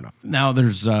 Like, I Yeah. don't know. Now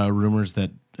there's rumors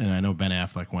that, and I know Ben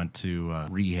Affleck went to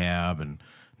rehab and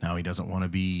Now he doesn't want to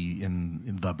be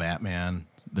in the Batman.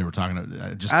 They were talking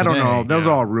just I don't today. know. Those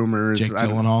are all rumors. Jake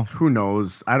Gyllenhaal? Who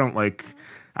knows? I don't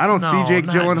see No, Jake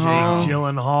not Gyllenhaal. Jake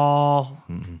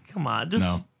Gyllenhaal. Come on,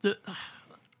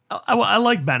 I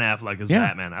like Ben Affleck as Yeah.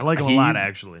 Batman. I like him a He lot,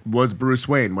 actually. Was Bruce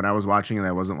Wayne when I was watching it.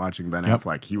 I wasn't watching Ben Yep.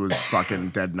 Affleck. He was fucking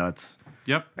dead nuts.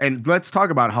 Yep. And let's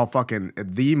talk about how fucking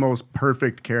the most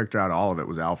perfect character out of all of it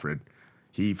was Alfred.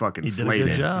 He fucking He did a slayed good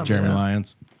it. job. Jeremy yeah.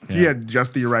 Lyons. He had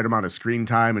just the right amount of screen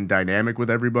time and dynamic with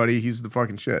everybody. He's the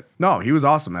fucking shit. No, he was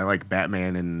awesome. I like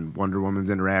Batman and Wonder Woman's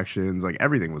interactions. Like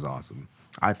everything was awesome.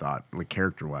 I thought, like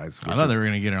character wise. I thought they were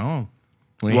gonna get it on.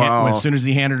 Well- As soon as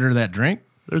he handed her that drink,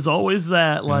 There's always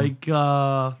that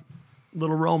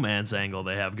little romance angle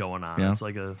they have going on. Yeah. It's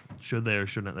like a should they or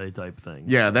shouldn't they type thing.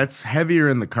 Yeah, that's heavier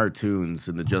in the cartoons,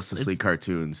 in the Justice League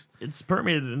cartoons. It's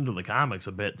permeated into the comics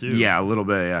a bit too. Yeah, a little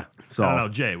bit. Yeah. So I don't know,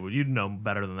 Jay. Would you know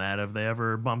better than that? Have they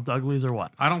ever bumped uglies or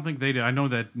what? I don't think they did. I know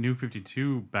that New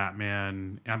 52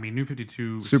 New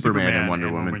 52 Superman and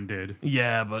Wonder Woman. did.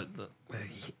 Yeah, but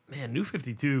man, New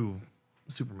 52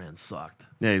 Superman sucked.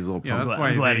 yeah, he's a little. Yeah, punk. that's I'm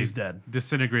why glad they he's dead.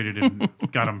 disintegrated and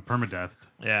got him permadeath.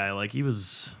 Yeah, like he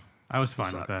was. I was fine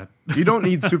Sucked. with You don't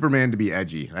need Superman to be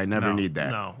edgy. I never No, need that.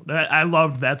 No,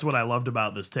 that's what I loved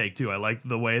about this take too. I liked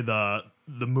the way the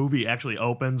movie actually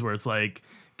opens, where it's like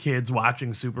kids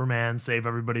watching Superman save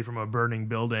everybody from a burning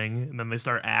building, and then they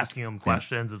start asking him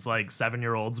questions. It's like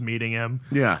 7-year-olds meeting him.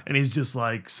 Yeah. and he's just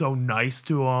like so nice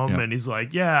to them, Yeah. and he's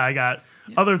like, "Yeah, I got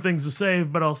other things to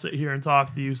save, but I'll sit here and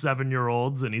talk to you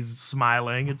 7-year-olds," and he's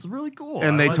smiling. It's really cool.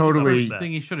 And I they like stuff totally- like The that.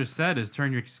 thing he should have said is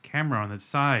turn your camera on its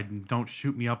side and don't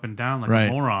shoot me up and down like Right.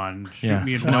 a moron. Shoot Yeah.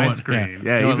 me in You know what? widescreen.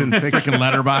 Yeah, even freaking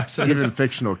letterboxes. Even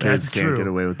fictional kids That's can't true. get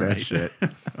away with that shit.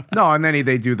 No, and then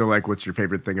they do the like, what's your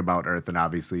favorite thing about Earth? And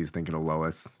obviously he's thinking of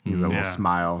Lois. He's a little Yeah.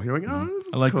 smile. You're like, oh, this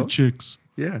is I like cool. the chicks.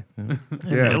 Yeah. And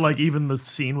Yeah. like even the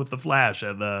scene with the Flash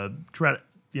at the credit,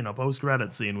 post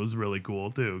credit scene was really cool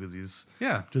too, because he's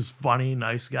Yeah. just funny,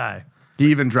 nice guy. He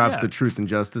even drops Yeah. the Truth and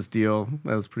Justice deal.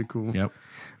 That was pretty cool. Yep.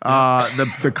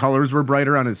 The colors were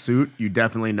brighter on his suit. You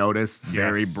definitely noticed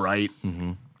very Yes. bright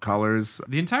colors.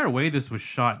 The entire way this was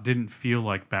shot didn't feel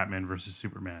like Batman versus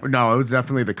Superman. No, it was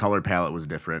definitely the color palette was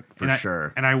different for And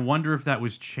sure. And I wonder if that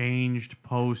was changed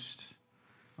post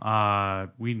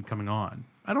Whedon coming on.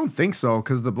 I don't think so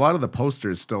because the blood of the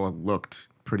posters still looked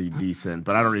pretty decent,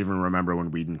 but I don't even remember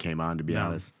when Whedon came on, to be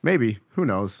honest. Maybe. Who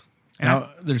knows? And Now,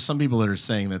 there's some people that are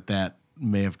saying that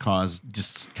may have caused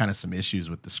just kind of some issues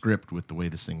with the script, with the way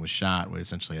this thing was shot. We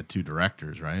essentially had two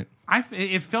directors, right?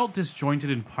 It felt disjointed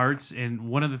in parts, and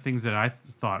one of the things that I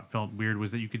thought felt weird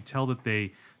was that you could tell that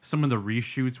some of the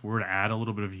reshoots were to add a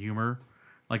little bit of humor.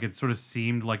 Like it sort of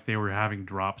seemed like they were having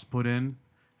drops put in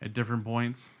at different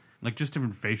points, like just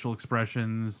different facial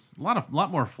expressions, a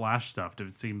lot more Flash stuff.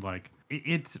 It seemed like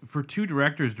it's for two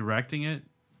directors directing it.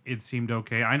 It seemed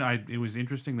okay. It was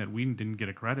interesting that Whedon didn't get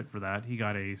a credit for that. He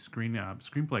got a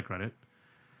screenplay credit,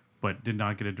 but did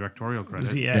not get a directorial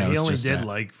credit. Yeah, Yeah, it he was only just did that.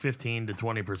 like 15 to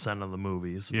 20% of the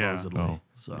movie, Yeah. supposedly. Oh.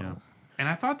 So Yeah. And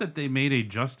I thought that they made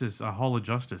a Hall of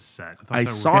Justice set. thought I that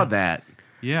saw was- that.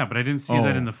 Yeah, but I didn't see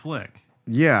that Oh. in the flick.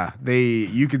 Yeah,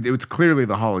 it's clearly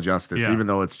the Hall of Justice, Yeah. even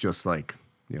though it's just like,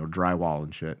 drywall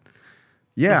and shit. it's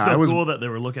Yeah, still I was cool that they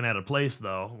were looking at a place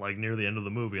though, like near the end of the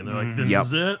movie, and they're like, "This Yep.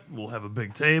 is it. We'll have a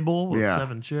big table with Yeah.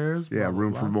 7 chairs." yeah, blah, blah,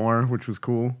 room blah." for more, which was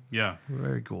cool. Yeah.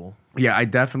 Very cool. Yeah, I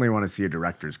definitely want to see a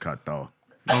director's cut though.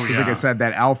 Oh, Because like I said,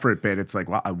 that Alfred bit, it's like,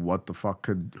 wow, what the fuck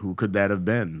who could that have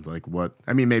been? Like what?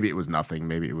 I mean, maybe it was nothing.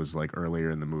 Maybe it was like earlier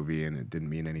in the movie and it didn't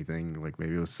mean anything. Like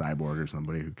maybe it was Cyborg or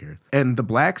somebody. Who cares? And the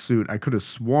black suit, I could have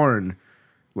sworn,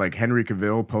 like Henry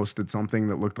Cavill posted something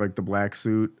that looked like the black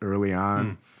suit early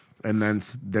on. And then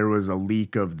there was a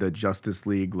leak of the Justice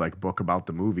League like book about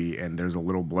the movie, and there's a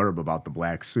little blurb about the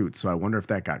black suit. So I wonder if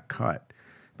that got cut.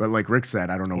 But like Rick said,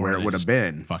 I don't know Or where they it would have just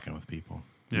been. Fucking with people.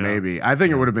 Yeah. Maybe. I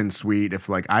think it would have been sweet if,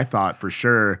 like, I thought for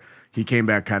sure he came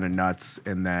back kind of nuts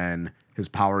and then his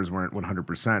powers weren't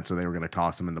 100%, so they were going to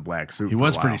toss him in the black suit. He for a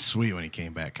was while. pretty sweet when he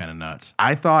came back, kind of nuts.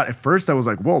 I thought at first, I was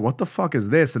like, whoa, what the fuck is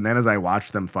this? And then as I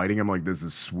watched them fighting, I'm like, this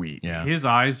is sweet. Yeah. His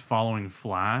eyes following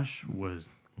Flash was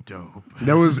dope.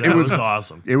 That was, That it was was,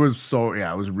 awesome. it was so,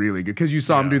 yeah, it was really good because you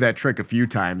saw him Yeah. do that trick a few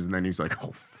times and then he's like,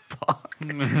 oh, fuck.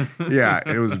 Yeah,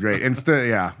 it was great. And still,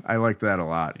 yeah, I liked that a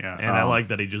lot. Yeah. And I like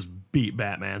that he just beat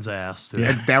Batman's ass. Too.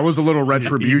 And that was a little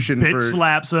retribution He bitch for.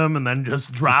 slaps him and then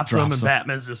just drops him, drops and him.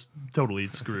 Batman's just totally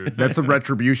screwed. That's a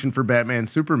retribution for Batman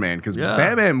Superman because Yeah.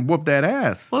 Batman whooped that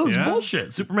ass. Well, it was Yeah.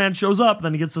 bullshit. Superman shows up,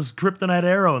 then he gets this kryptonite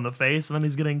arrow in the face, and then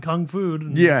he's getting kung fu.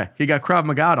 And Yeah, he got Krav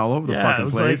Maga all over the yeah, it fucking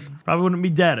was place. like probably wouldn't be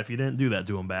dead if you didn't do that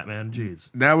to him, Batman. Jeez.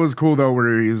 That was cool though,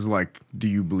 where he was like, "Do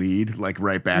you bleed?" Like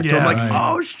right back to him, Yeah. like, Right.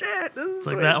 "Oh shit!" This is It's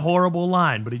like that horrible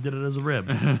line, but he did it as a rib.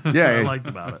 That's Yeah, what I yeah. liked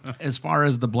about it. As far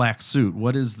as the black suit,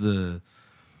 what is the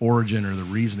origin or the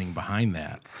reasoning behind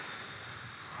that?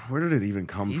 Where did it even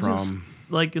come He from?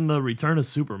 just, like in the Return of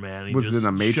Superman, he Was it just in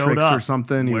a Matrix showed up or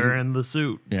something? He was- wearing the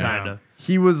suit, Yeah. kind of.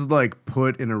 He was like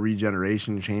put in a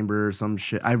regeneration chamber or some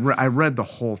shit. I read the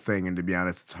whole thing, and to be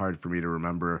honest, it's hard for me to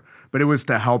remember. But it was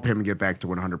to help him get back to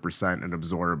 100% and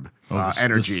absorb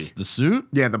energy. The suit?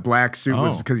 Yeah, the black suit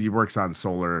was Oh. because he works on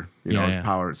solar, you know, Yeah, his yeah.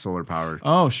 power, solar power.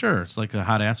 Oh, sure. It's like a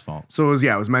hot asphalt. So it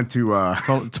was meant to.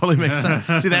 Totally makes sense.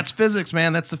 See, that's physics,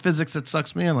 man. That's the physics that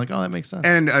sucks me in. Like, oh, that makes sense.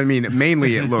 And I mean,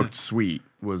 mainly it looked sweet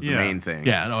was the Yeah. main thing.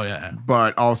 Yeah. Oh, yeah.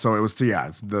 But also it was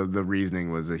the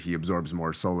reasoning was that he absorbs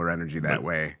more solar energy that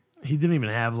way. He didn't even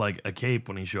have like a cape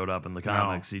when he showed up in the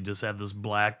comics. He just had this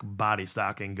black body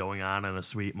stocking going on and a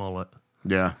sweet mullet.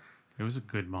 Yeah. It was a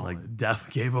good mullet. Like Death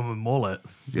gave him a mullet.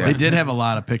 Yeah. They did have a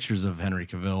lot of pictures of Henry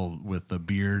Cavill with the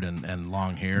beard and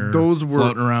long hair. Those were-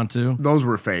 floating around too. Those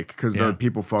were fake because Yeah. the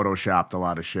people photoshopped a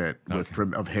lot of shit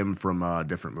of him from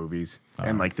different movies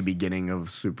and like the beginning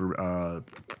of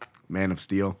Man of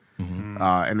Steel,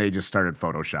 and they just started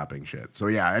photoshopping shit. So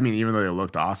yeah, I mean, even though they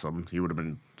looked awesome, he would have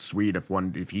been sweet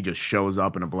if he just shows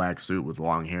up in a black suit with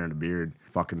long hair and a beard,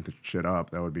 fucking shit up.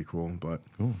 That would be cool. But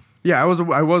yeah, I was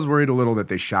worried a little that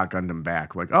they shotgunned him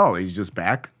back. Like, oh, he's just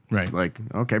back. Right. Like,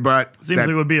 okay, but Seems like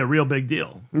it would be a real big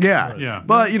deal. yeah, Yeah.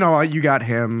 But you know, you got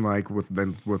him like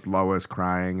with Lois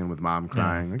crying and with Mom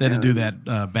crying. Like, They had to yeah. do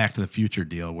that Back to the Future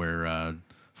deal where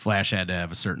Flash had to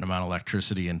have a certain amount of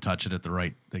electricity and touch it at the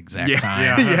right exact Yeah.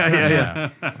 time. Yeah.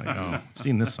 Like, oh, I've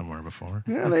seen this somewhere before.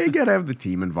 Yeah, they gotta have the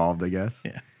team involved, I guess.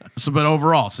 Yeah. So, but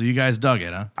overall, so you guys dug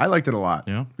it, huh? I liked it a lot.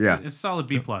 Yeah. Yeah. It's solid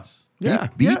B plus. Yeah.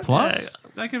 B Yeah. plus.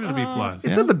 I give it a B plus.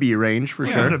 It's in the B range for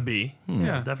Give sure. it a B.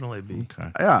 Yeah. Definitely a B.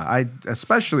 Okay. Yeah,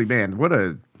 especially man,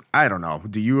 I don't know.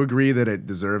 Do you agree that it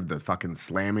deserved the fucking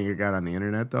slamming it got on the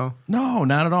internet though? No,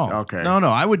 not at all. Okay. No,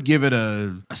 I would give it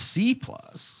a C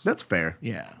plus. That's fair.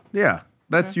 Yeah. Yeah.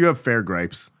 You have fair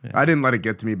gripes. I didn't let it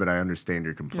get to me, but I understand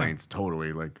your complaints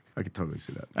totally. Like I could totally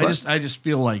see that. I just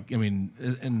feel like, I mean,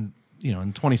 in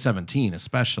 2017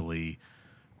 especially,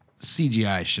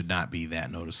 CGI should not be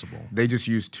that noticeable. they just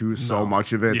used so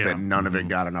much of it Yeah. that none of it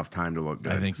got enough time to look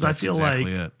good. I think 'Cause I that's feel exactly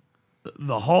like- it.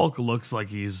 The Hulk looks like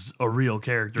he's a real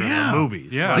character in Yeah. the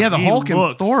movies. Yeah. Like, Yeah, the he Hulk and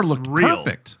looks Thor looked real,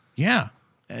 perfect. Yeah.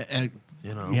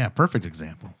 You know, Yeah, perfect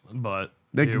example. But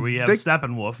They- here we have they-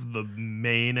 Steppenwolf, the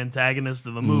main antagonist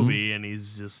of the movie, and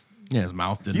he's just Yeah, his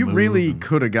mouth didn't You move really and-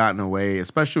 could have gotten away,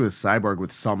 especially with Cyborg,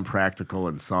 with some practical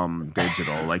and some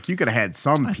digital. Like you could have had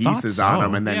some I thought pieces on so.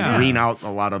 him and then Yeah. green out a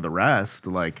lot of the rest.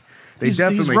 Like they he's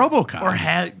definitely RoboCop. or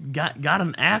had got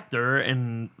an actor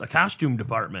in a costume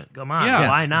department. Come on, Yeah.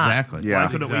 why Yes, not? exactly. Yeah.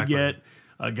 Why couldn't Exactly. we get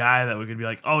a guy that we could be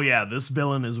like, oh yeah, this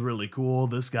villain is really cool.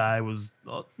 This guy was,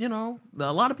 a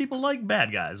lot of people like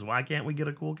bad guys. Why can't we get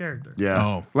a cool character? Yeah.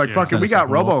 Oh, like yeah. fucking, we Set us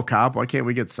got up Wolf. RoboCop. Why can't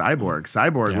we get Cyborg?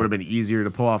 Cyborg Yeah. would have been easier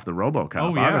to pull off the RoboCop,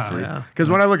 Oh, yeah. honestly. Yeah.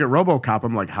 Because when I look at RoboCop,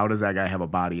 I'm like, how does that guy have a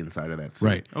body inside of that suit?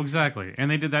 Right. Oh, exactly.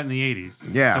 And they did that in the 80s.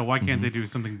 Yeah. So why can't they do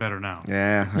something better now?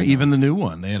 Yeah. Even the new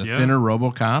one, they had a Yeah. thinner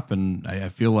RoboCop, and I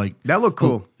feel like That looked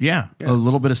cool. a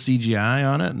little bit of CGI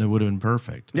on it, and it would have been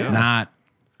perfect. Yeah. Not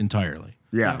entirely.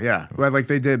 Yeah. Well, like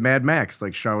they did Mad Max,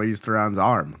 like Charlize Theron's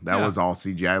arm. That Yeah. was all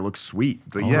CGI. It looked sweet.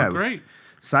 But Oh, yeah, great.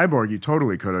 Cyborg, you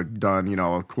totally could have done,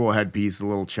 a cool headpiece, a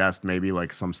little chest, maybe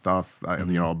like some stuff,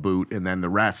 a boot, and then the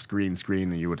rest green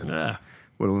screen, and you would have Yeah.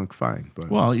 looked fine. But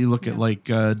Well, you look at like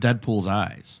Deadpool's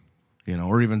eyes,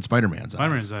 or even Spider-Man's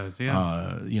Spider-Man's eyes. eyes,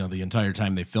 yeah. The entire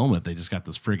time they film it, they just got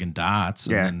those friggin' dots.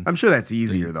 yeah, And then I'm sure that's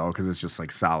easier though, because it's just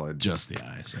like solid. just the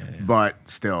eyes. Yeah, yeah. But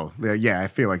still, yeah, I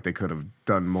feel like they could have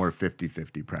done more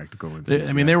 50-50 practical. And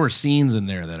I mean, there were scenes in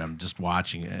there that I'm just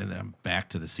watching, and I'm back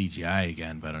to the CGI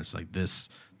again. But it's like this: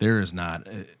 there is not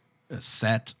a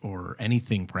set or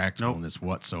anything practical in this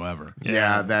whatsoever.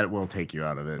 yeah, that will take you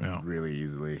out of it Yeah. really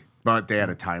easily. But they had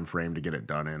a time frame to get it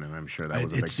done in, and I'm sure that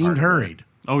was a big It seemed part of it. hurried.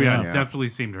 Oh yeah, Yeah. it definitely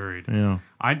seemed hurried. Yeah.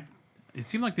 It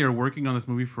seemed like they were working on this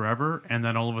movie forever, and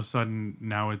then all of a sudden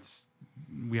now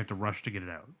we have to rush to get it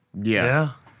out. Yeah.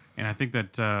 And I think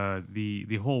that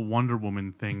the whole Wonder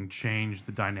Woman thing changed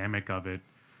the dynamic of it,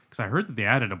 because I heard that they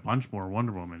added a bunch more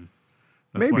Wonder Woman.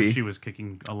 That's why Maybe. she was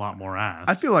kicking a lot more ass.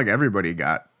 I feel like everybody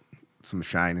got some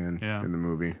shine in Yeah. the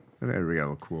movie. And everybody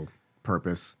got a cool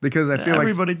purpose because I feel like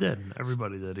Everybody did.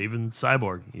 Everybody did. Even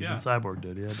Cyborg. Even Yeah. Cyborg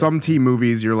did. Yeah. some team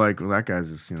movies you're like, well, that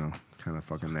guy's just kind of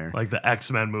fucking there. like the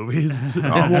X-Men movies.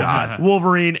 God.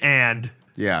 Wolverine and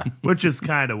Yeah, which is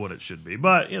kind of what it should be.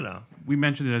 But, we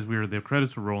mentioned it as the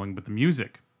credits were rolling, but the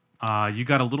music. You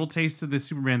got a little taste of the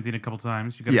Superman theme a couple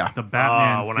times. You got the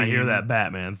Batman. when I hear theme. that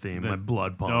Batman theme, my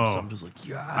blood pumps. Oh. I'm just like,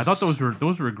 yes. I thought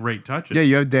those were great touches. yeah.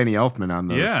 You have Danny Elfman on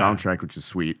the Yeah. soundtrack, which is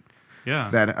sweet. Yeah.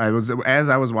 That as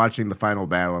I was watching the final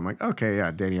battle, I'm like, okay, yeah,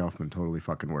 Danny Elfman totally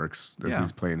fucking works as Yeah.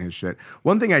 he's playing his shit.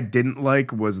 One thing I didn't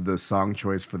like was the song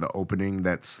choice for the opening.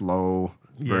 That slow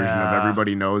version of Yeah.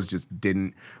 Everybody Knows just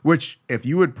didn't. Which if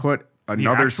you would put the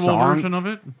another actual song version of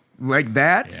it. like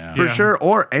that for Yeah. sure,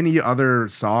 or any other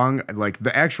song, like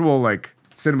the actual like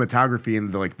cinematography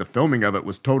and the filming of it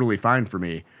was totally fine for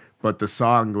me. But the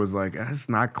song was like, it's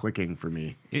not clicking for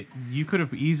me. You could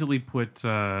have easily put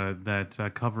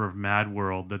that cover of Mad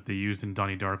World that they used in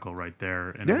Donnie Darko right there,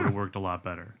 and it Yeah. would have worked a lot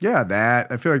better. Yeah,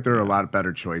 that I feel like there are a lot of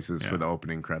better choices for Yeah. the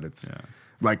opening credits. Yeah.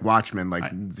 Like Watchmen,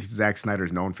 Zack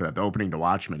Snyder's known for that. The opening to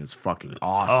Watchmen is fucking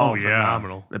awesome. Oh, yeah.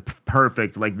 phenomenal.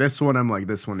 Perfect. Like this one, I'm like,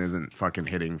 this one isn't fucking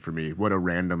hitting for me. What a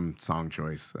random song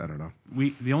choice. I don't know.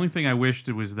 The only thing I wished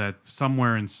it was that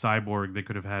somewhere in Cyborg they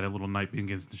could have had a little Night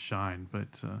Begins to Shine,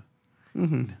 but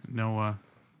no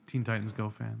Teen Titans Go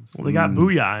fans. Well, they got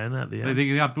Booyah in at the end.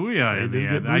 They got Booyah in did the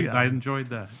get end. Booyah. I enjoyed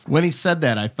that. When he said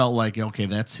that, I felt like, okay,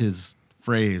 that's his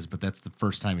phrase, but that's the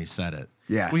first time he said it.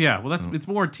 Yeah. Well, yeah. Well, that's it's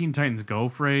more Teen Titans Go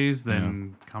phrase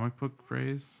than comic book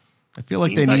phrase. I feel like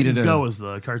Teen they Titans needed Go a. is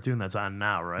the cartoon that's on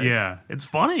now, right? Yeah. It's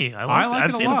funny. I like I've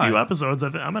it a seen a few lot. episodes.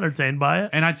 I'm entertained by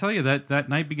it. And I tell you that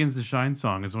Night Begins to Shine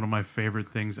song is one of my favorite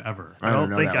things ever. I I don't don't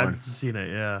know think that I've one. seen it.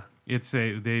 Yeah. It's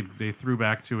they threw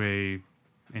back to an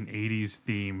 80s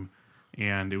theme,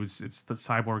 and it's the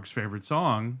Cyborg's favorite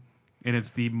song, and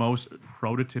it's the most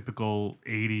prototypical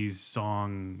 80s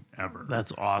song ever.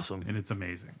 That's awesome. And it's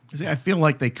amazing. See, I feel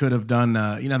like they could have done.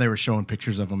 They were showing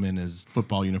pictures of him in his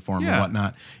football uniform Yeah. and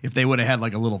whatnot. If they would have had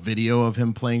like a little video of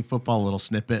him playing football, a little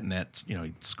snippet, and that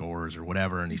he scores or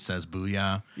whatever, and he says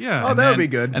 "booyah." Yeah. Oh, And that would then- be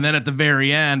good. And then at the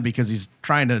very end, because he's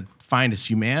trying to find his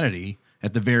humanity,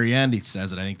 at the very end he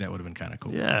says it. I think that would have been kind of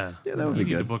cool. Yeah. Yeah, that would We be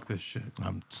need to good. book this shit.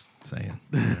 I'm just saying.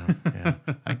 Yeah.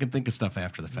 I can think of stuff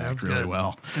after the fact That's really good.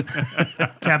 well.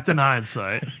 Captain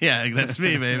Hindsight. Yeah, that's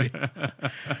me, baby.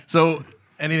 So,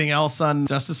 anything else on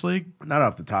Justice League? Not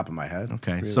off the top of my head.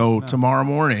 Okay, really. so tomorrow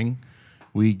morning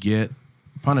we get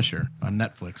Punisher on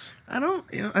Netflix. I don't.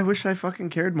 I wish I fucking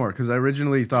cared more because I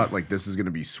originally thought like this is gonna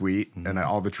be sweet and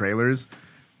all the trailers,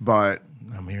 but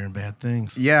I'm hearing bad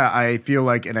things. yeah, I feel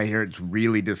like, and I hear it's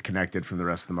really disconnected from the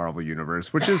rest of the Marvel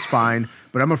universe, which is fine.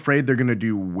 But I'm afraid they're gonna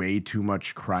do way too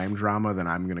much crime drama than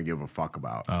I'm gonna give a fuck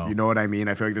about. Oh. You know what I mean?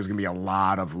 I feel like there's gonna be a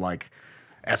lot of like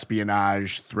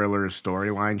espionage, thriller,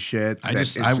 storyline shit. I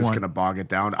It's want- just gonna bog it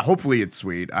down. Hopefully, it's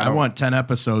sweet. I don't- want 10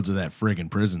 episodes of that friggin'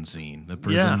 prison scene, the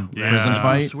prison Yeah. prison Yeah.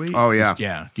 fight. Sweet. Oh yeah.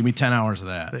 Yeah, give me 10 hours of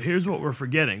that. But here's what we're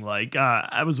forgetting. Like,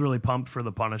 I was really pumped for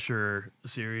the Punisher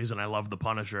series, and I love the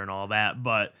Punisher and all that.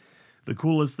 But the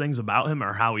coolest things about him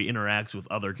are how he interacts with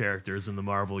other characters in the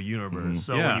Marvel universe.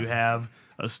 So Yeah. when you have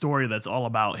a story that's all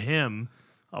about him,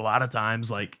 a lot of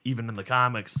times, like even in the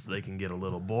comics, they can get a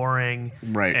little boring.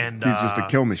 Right. And He's just a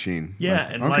kill machine. Yeah,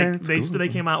 Like, and okay, like that's cool. they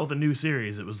came out with a new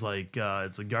series. It was like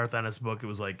it's a Garth Ennis book. It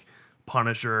was like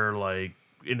Punisher, like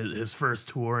in his first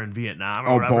tour in Vietnam. Or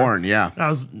Oh, whatever. Bourne, yeah. I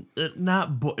was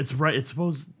it's right. It's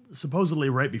supposedly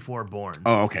right before Bourne.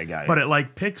 Oh, okay, got it. But it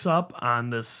like picks up on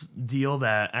this deal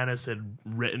that Ennis had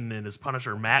written in his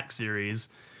Punisher Max series,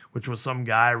 which was some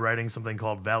guy writing something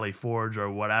called Valley Forge or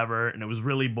whatever, and it was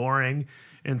really boring.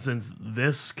 And since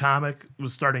this comic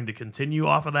was starting to continue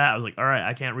off of that, I was like, all right,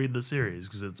 I can't read the series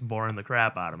because it's boring the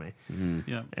crap out of me.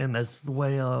 Yeah. And that's the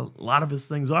way a lot of his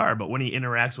things are. But when he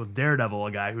interacts with Daredevil,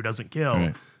 a guy who doesn't kill,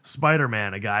 Right.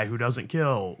 Spider-Man, a guy who doesn't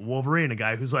kill, Wolverine, a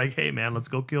guy who's like, hey man, let's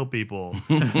go kill people.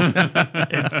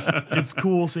 it's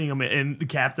cool seeing him in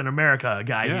Captain America, a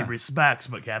guy he Yeah. respects,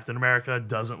 but Captain America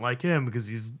doesn't like him because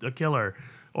he's a killer.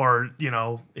 Or,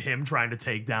 him trying to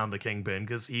take down the Kingpin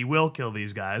because he will kill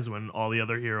these guys when all the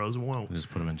other heroes won't. Just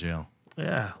put him in jail.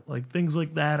 Yeah, like things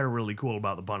like that are really cool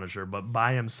about the Punisher, but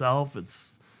by himself,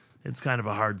 it's kind of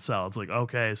a hard sell. It's like,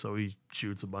 okay, so he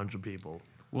shoots a bunch of people.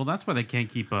 Well, that's why they can't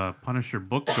keep a Punisher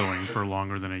book going for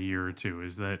longer than a year or two.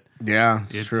 Is that yeah,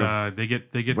 it's it's true. they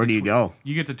get Where to do you go?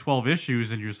 You get to 12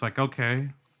 issues and you're just like, okay,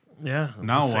 Yeah, it's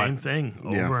Now the what? same thing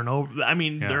Yeah. over and over. I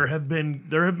mean, Yeah. there have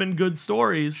been good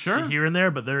stories Sure. here and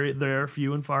there, but they're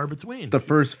few and far between. The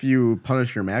first few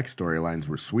Punisher Max storylines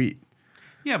were sweet.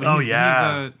 Yeah, but Oh, he's,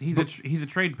 yeah. he's a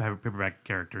trade paperback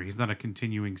character. He's not a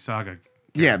continuing saga.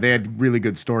 Yeah, they had really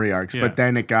good story arcs, Yeah. but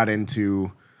then it got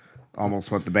into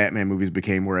almost what the Batman movies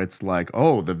became, where it's like,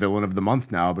 oh, the villain of the month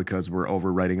now because we're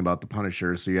overwriting about the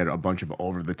Punisher. So you had a bunch of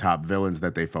over-the-top villains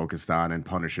that they focused on, and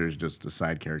Punisher's just a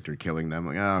side character killing them.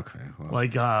 Like, oh, okay, well.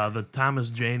 Like the Thomas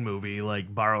Jane movie,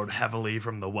 like borrowed heavily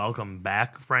from the Welcome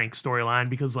Back Frank storyline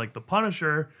because like the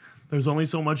Punisher, there's only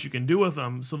so much you can do with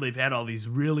him. So they've had all these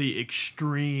really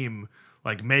extreme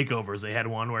like makeovers. They had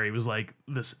one where he was like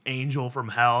this angel from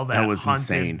hell that was hunted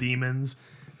insane. demons.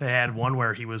 They had one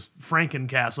where he was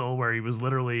Frankencastle, where he was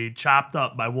literally chopped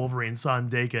up by Wolverine's son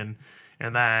Daken,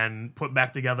 and then put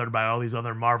back together by all these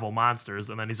other Marvel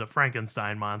monsters, and then he's a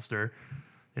Frankenstein monster,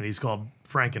 and he's called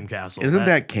Frankencastle. Isn't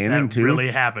that canon, too? Really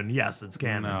happened? Yes, it's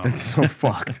canon. No. That's so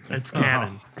fucked. It's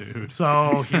canon. Dude.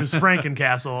 So he was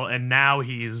Frankencastle, and now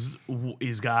he's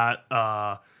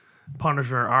got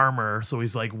Punisher armor, so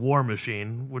he's like War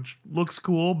Machine, which looks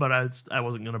cool, but I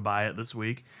wasn't gonna buy it this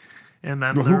week. And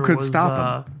then But there who could was,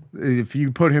 stop him? If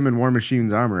you put him in War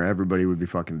Machine's armor, everybody would be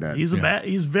fucking dead. He's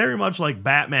he's very much like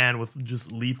Batman with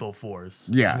just lethal force.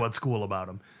 Yeah. is what's cool about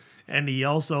him. And he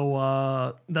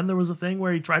also then there was a thing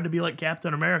where he tried to be like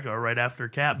Captain America right after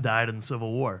Cap died in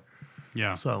Civil War.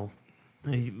 Yeah. So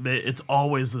it's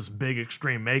always this big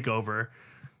extreme makeover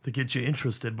to get you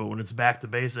interested, but when it's back to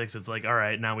basics, it's like, all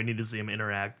right, now we need to see him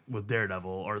interact with Daredevil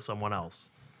or someone else.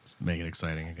 Just make it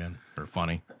exciting again, or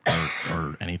funny,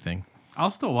 or anything. I'll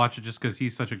still watch it just because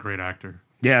he's such a great actor.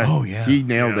 Yeah. Oh, yeah. He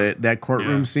nailed Yeah. it. That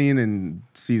courtroom Yeah. scene in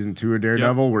season 2 of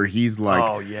Daredevil where he's like,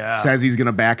 Oh, yeah. says he's going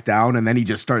to back down and then he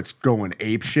just starts going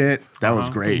ape shit. That was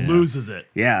great. He loses it.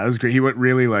 Yeah, it was great. He went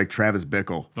really like Travis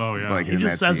Bickle. Oh, yeah. Like He in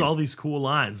just that says scene. all these cool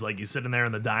lines. Like he's sitting there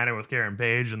in the diner with Karen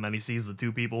Page, and then he sees the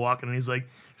two people walking, and she's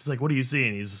like, "What do you see?"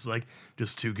 And he's just like,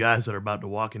 "Just two guys that are about to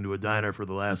walk into a diner for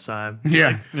the last time."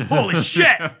 Yeah. Holy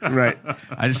shit! Right.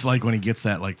 I just like when he gets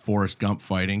that like Forrest Gump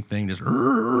fighting thing. Just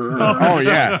Oh,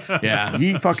 yeah. yeah,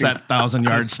 He It's fucking that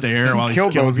 1,000-yard stare while he's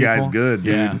killed killing those guys people. good,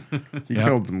 dude. Yeah. He Yep.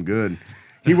 killed them good.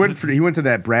 He went to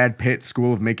that Brad Pitt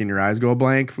school of making your eyes go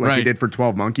blank, like he Right. did for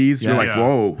 12 Monkeys. You're Yeah. like, Yeah.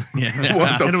 whoa, Yeah.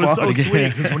 what the And it was fuck? so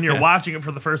sweet because when you're watching it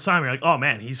for the first time, you're like, "Oh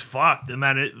man, he's fucked." And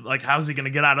then how's he gonna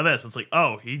get out of this? It's like,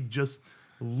 oh, he just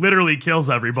literally kills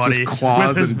everybody Just claws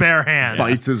with his and bare hands,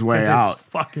 bites his way And out. It's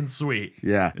fucking sweet.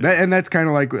 Yeah, and that's kind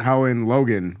of like how in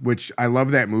Logan, which I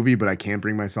love that movie, but I can't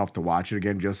bring myself to watch it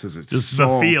again just as it's Just the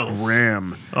so feels.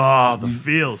 grim. Oh, the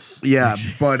feels. Yeah,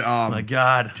 but My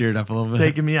God, Teared up a little bit.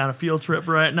 taking me on a field trip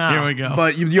right now. Here we go.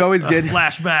 but you always get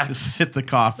Flashbacks. Hit the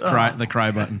the cry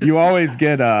button. you always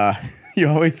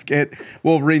get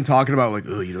Wolverine talking about like,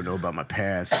 oh, you don't know about my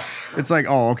past. It's like,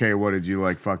 oh, okay, what did you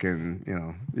like fucking,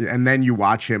 and then you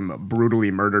watch him brutally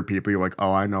murder people. You're like,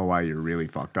 oh, I know why you're really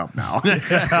fucked up now.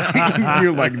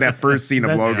 You're like that first scene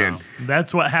of Logan.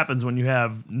 That's what happens when you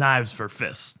have knives for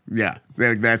fists. Yeah,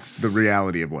 that's the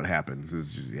reality of what happens.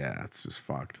 Is just, yeah, it's just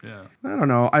fucked. Yeah. I don't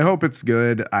know. I hope it's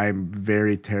good. I'm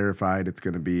very terrified it's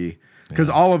going to be because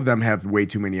all of them have way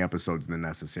too many episodes than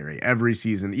necessary. Every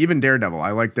season, even Daredevil.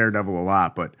 I like Daredevil a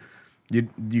lot, but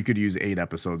you could use 8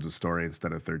 episodes of story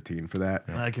instead of 13 for that.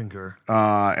 I concur.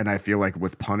 And I feel like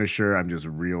with Punisher, I'm just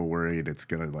real worried it's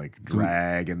gonna like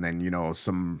drag, and then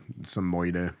some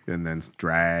moida, and then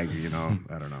drag.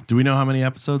 I don't know. Do we know how many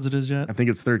episodes it is yet? I think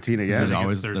it's 13 Is again. it think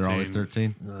always it's they're always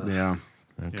 13. 13? Yeah.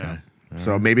 Okay. Yeah.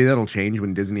 So maybe that'll change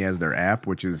when Disney has their app,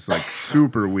 which is like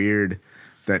super weird.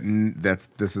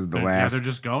 This is the Yeah, last. they're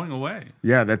just going away.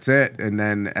 Yeah, that's it. And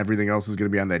then everything else is going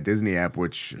to be on that Disney app,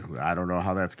 which I don't know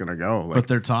how that's going to go. Like, But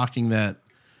they're talking that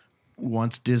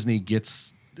once Disney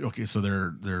gets so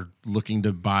they're looking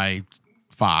to buy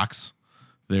Fox,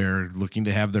 they're looking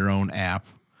to have their own app.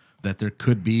 That there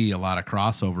could be a lot of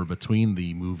crossover between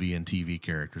the movie and TV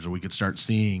characters, or we could start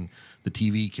seeing the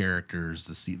TV characters,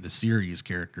 the series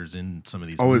characters in some of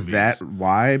these. movies. is that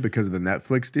why? Because of the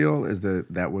Netflix deal? Is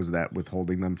that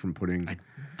withholding them from putting? I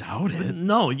doubt it.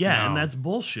 No, yeah, and No. that's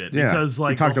bullshit. Yeah, Because we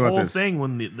like talked the about whole this. thing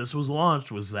when this was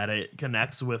launched was that it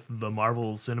connects with the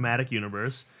Marvel Cinematic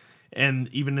Universe, and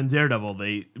even in Daredevil,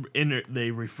 they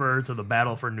refer to the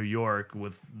battle for New York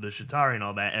with the Chitauri and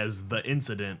all that as the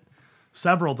incident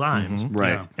several times.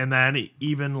 Right. Yeah. And then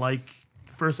even like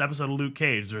first episode of Luke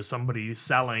Cage, there's somebody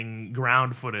selling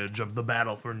ground footage of the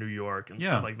battle for New York and Yeah.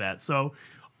 stuff like that. So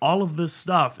all of this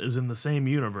stuff is in the same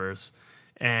universe.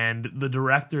 And the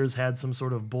directors had some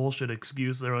sort of bullshit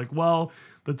excuse. They're like, well,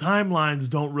 the timelines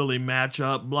don't really match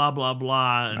up, blah, blah,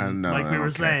 blah. And no, like I we were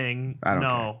don't care. saying, I don't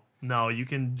care. no, you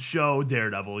can show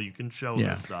Daredevil, you can show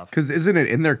Yeah. this stuff. Because isn't it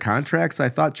in their contracts? I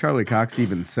thought Charlie Cox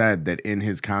even said that in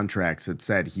his contracts it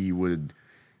said he would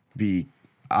be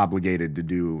obligated to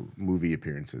do movie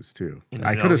appearances too. You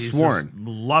I know, could have he's sworn. just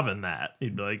loving that.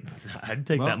 He'd be like, I'd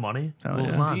take Well, that money. We'll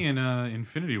Come on. see in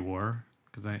Infinity War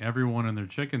because everyone and their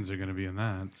chickens are going to be in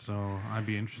that. So I'd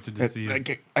be interested to see.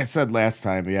 Like I said last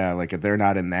time, yeah, like if they're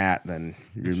not in that, then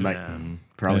you might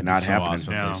probably That'd be not so happening.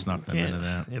 awesome if Yeah. they snuck them into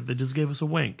that. If they just gave us a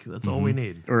wink, that's all we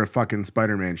need. Or if fucking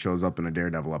Spider-Man shows up in a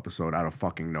Daredevil episode out of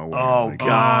fucking nowhere. Oh like,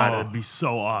 God, it'd be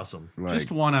so awesome. like-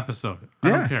 Just one episode. I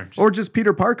yeah, don't care. Just, or just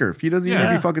Peter Parker if he doesn't even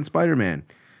Yeah. be fucking Spider-Man.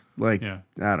 Like, Yeah.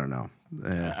 I don't know.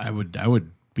 I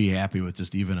would be happy with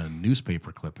just even a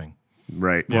newspaper clipping.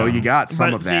 Right. Well, you got some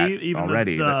But of that even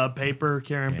already. the paper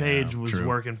Karen Page was true.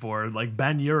 working for. Like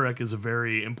Ben Urich is a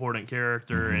very important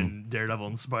character in Daredevil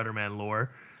and Spider-Man lore,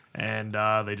 and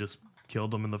they just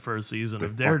killed him in the first season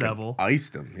of Daredevil. fucking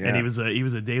iced him. Yeah. And he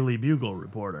was a Daily Bugle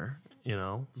reporter, you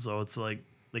know. So it's like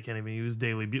they can't even use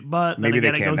Daily Bugle. But then Maybe they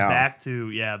again, it can goes now. back to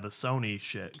the Sony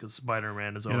shit because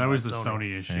Spider-Man is yeah, owned that by was the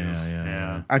Sony issue.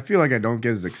 Yeah. I feel like I don't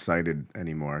get as excited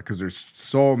anymore because there's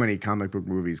so many comic book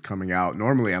movies coming out.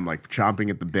 Normally, I'm like chomping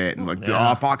at the bit and like,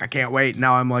 oh fuck, I can't wait.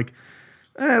 Now I'm like,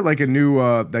 like a new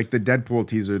like the Deadpool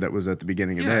teaser that was at the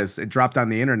beginning of this. It dropped on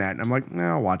the internet, and I'm like,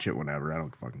 nah, I'll watch it whenever. I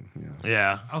don't fucking.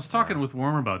 Yeah. I was talking with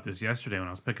Worm about this yesterday when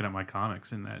I was picking up my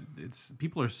comics, and that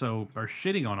people are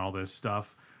shitting on all this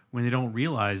stuff when they don't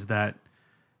realize that.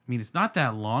 I mean, it's not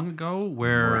that long ago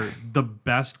where the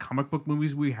best comic book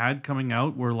movies we had coming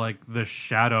out were like The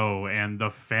Shadow and The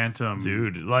Phantom.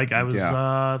 Dude, like I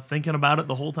was thinking about it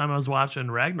the whole time I was watching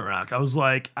Ragnarok. I was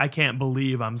like, I can't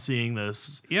believe I'm seeing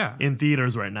this in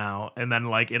theaters right now. And then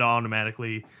like it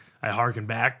automatically, I harken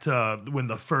back to when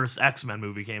the first X-Men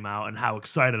movie came out and how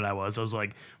excited I was. I was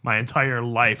like, my entire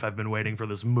life I've been waiting for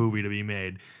this movie to be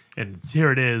made. And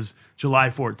here it is, July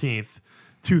 14th,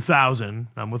 2000.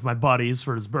 I'm with my buddies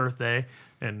for his birthday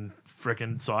and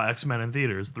freaking saw X-Men in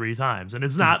theaters 3 times. And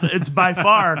it's by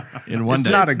far In one It's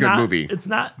day. not a good movie. It's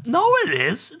not. No, it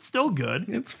is. It's still good.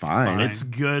 It's fine. It's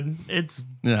good. It's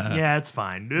Yeah. it's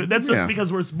fine. Dude, that's just Yeah.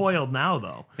 because we're spoiled now,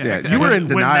 though. Yeah, you were in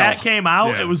When denial. that came out,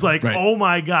 Yeah. it was like, Right. oh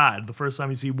my god! The first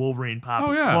time you see Wolverine pop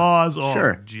his yeah. claws, oh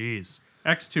Sure. jeez.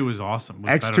 X2 was awesome.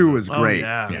 X2 was Oh great.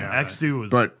 yeah. X2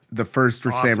 was. But the first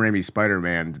for Sam Awesome. Raimi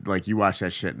Spider-Man, like you watch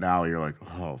that shit now, you're like,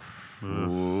 oh,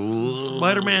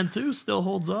 Spider-Man 2 still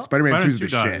holds up. Spider-Man 2 is the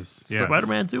Spider-Man 2 shit. does. Yeah.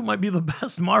 Spider-Man 2 might be the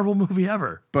best Marvel movie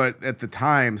ever. But at the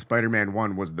time, Spider-Man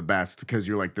 1 was the best because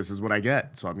you're like, this is what I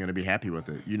get, so I'm going to be happy with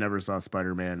it. You never saw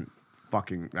Spider-Man the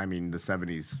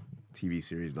 70s TV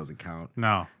series doesn't count.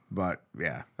 No. But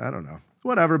yeah, I don't know.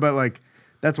 Whatever, but like,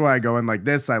 that's why I go in like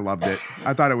this. I loved it.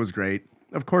 I thought it was great.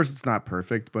 Of course, it's not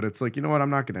perfect, but it's like, you know what? I'm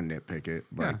not going to nitpick it.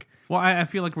 Like, Well, I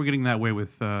feel like we're getting that way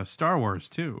with Star Wars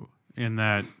too. In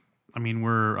that, I mean,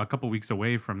 we're a couple weeks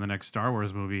away from the next Star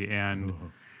Wars movie, and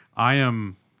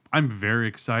I'm very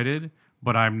excited,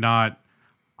 but I'm not.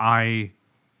 I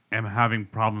am having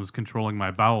problems controlling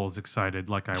my bowels. Excited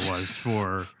like I was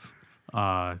for.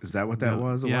 is that what that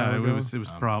was? Yeah, while ago? it was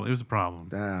a problem.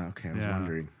 Ah, okay, I was Yeah.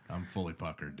 wondering. I'm fully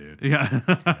puckered, dude. Yeah.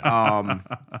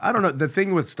 I don't know. The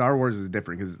thing with Star Wars is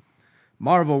different because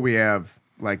Marvel, we have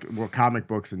like comic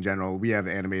books in general. We have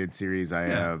animated series. I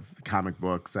have comic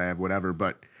books. I have whatever.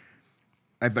 But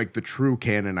I like the true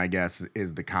canon, I guess,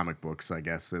 is the comic books. I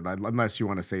guess unless you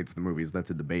want to say it's the movies,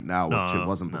 that's a debate now, which it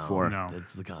wasn't before. no.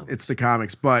 It's the comics. It's the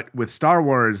comics. But with Star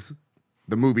Wars,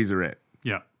 the movies are it.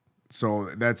 Yeah. So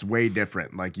that's way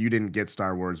different. Like you didn't get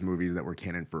Star Wars movies that were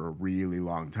canon for a really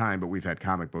long time, but we've had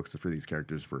comic books for these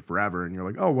characters for forever. And you're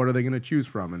like, oh, what are they going to choose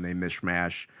from? And they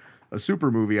mishmash a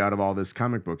super movie out of all this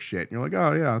comic book shit. And you're like,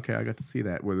 oh yeah, okay, I got to see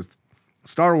that. With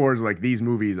Star Wars, like these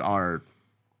movies are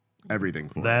everything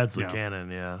for it. That's the Yeah.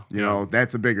 canon, yeah. You know,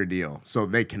 that's a bigger deal. So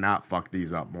they cannot fuck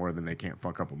these up more than they can't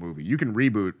fuck up a movie. You can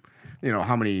reboot. You know,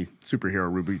 how many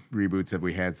superhero reboots have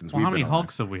we had since Well, we've how been many alive?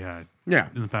 Hulks have we had? Yeah,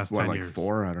 in the past what, 10 like years?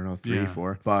 4? I don't know, 3, Yeah.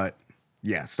 4. But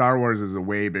yeah, Star Wars is a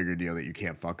way bigger deal that you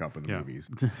can't fuck up in the Yeah. movies.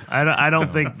 I don't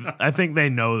think I think they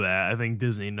know that. I think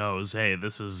Disney knows, hey,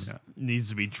 this is needs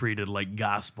to be treated like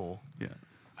gospel. Yeah.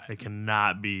 It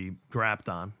cannot be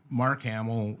crapped on. Mark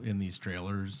Hamill in these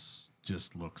trailers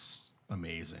just looks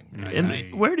amazing. And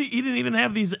he didn't even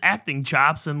have these acting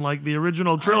chops in like the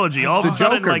original trilogy. All of The a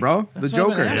sudden, Joker, like, bro. The That's what I've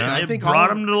been Joker. asking. I it think brought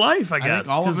all- him to life. I I guess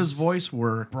think all of 'cause his voice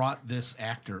work brought this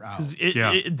actor out.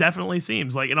 it definitely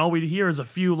seems like, and all we hear is a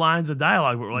few lines of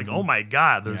dialogue. But we're like, oh my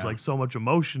god, there's like so much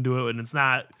emotion to it, and it's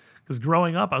not. Because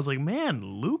growing up, I was like, man,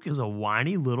 Luke is a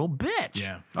whiny little bitch.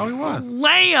 Yeah. Oh, he was.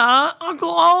 Leia,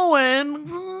 Uncle Owen.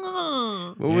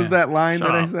 What was that line Shut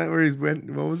that I up. said where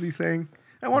what was he saying?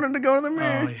 I wanted to go to the Oh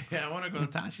mirror. yeah, I want to go to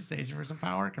the Tashi station for some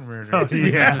power converter.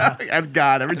 Yeah.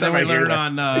 God, every And then time I we hear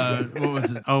learn that. on what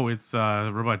was it? Oh, it's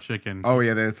Robot Chicken. Oh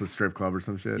yeah, that's a strip club or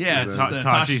some shit. Yeah, Is it's it? the Tashi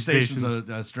Tashi station's Station's-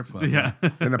 a strip club. yeah.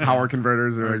 And the power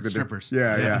converters are Or like the strippers.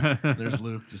 Yeah. There's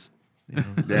Luke just. Yeah,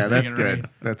 that's making it rain. good.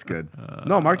 That's good.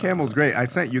 No, Mark Hamill's great. I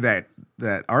sent you that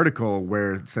article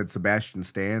where it said Sebastian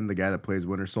Stan, the guy that plays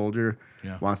Winter Soldier,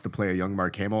 Yeah. wants to play a young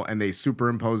Mark Hamill, and they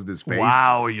superimposed his face.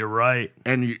 Wow, you're right.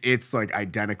 And it's like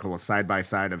identical, side by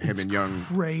side of him and young.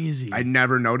 Crazy. I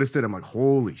never noticed it. I'm like,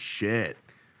 holy shit.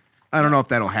 I don't know if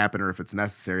that'll happen or if it's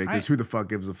necessary because who the fuck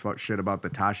gives a fuck shit about the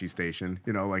Tashi station?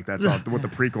 You know, like that's all what the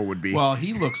prequel would be. Well,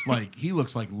 he looks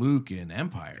like Luke in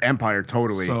Empire. Empire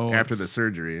totally So after the it's,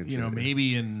 surgery. And You know, shit.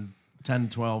 maybe in 10,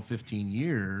 12, 15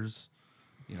 years,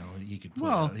 you know, he could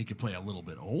play a little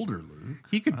bit older Luke.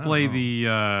 He could I don't play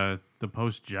know. the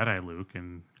post Jedi Luke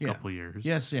in a Yeah. couple years.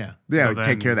 Yes, yeah. Yeah, So take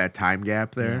then- care of that time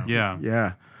gap there. Yeah.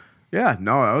 Yeah.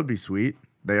 No, that would be sweet.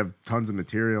 They have tons of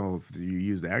material if you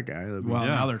use that guy. That'd be- Well,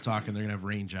 Yeah. now they're talking they're gonna have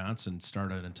Rain Johnson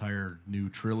start an entire new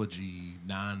trilogy,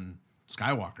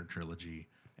 non-Skywalker trilogy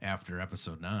after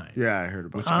Episode 9. yeah, I heard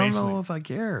about Which that. I don't basically- know if I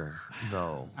care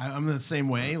though. I'm the same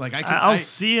way. Like I can, I'll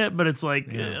see it, but it's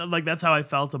like Yeah. like that's how I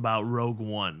felt about Rogue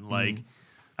One. Like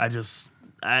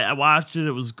I watched it,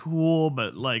 it was cool,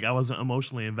 but like I wasn't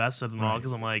emotionally invested in all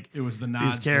because I'm like it was the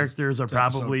nods these characters to are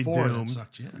probably Episode 4 that doomed.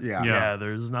 sucked you in. Yeah. Yeah,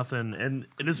 there's nothing, and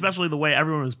especially the way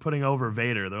everyone was putting over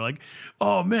Vader. They're like,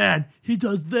 "Oh man, he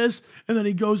does this, and then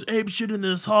he goes ape shit in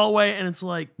this hallway," and it's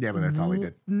like, Yeah, but that's all he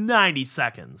did. 90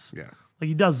 seconds. Yeah. Like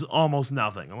he does almost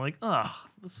nothing. I'm like, ugh,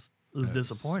 this is That's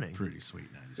disappointing. Pretty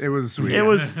sweet. 96. It was sweet. It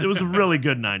was a really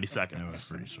good 90 seconds. It was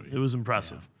pretty sweet. It was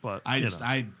impressive, but you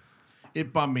know.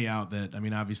 It bummed me out that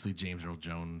obviously James Earl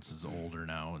Jones is older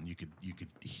now, and you could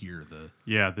hear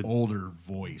the older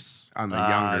voice on the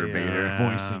younger yeah. Vader.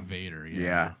 voicing Vader.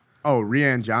 Yeah. Oh,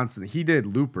 Rian Johnson. He did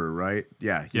Looper, right?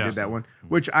 Yeah, he Yes. did that one,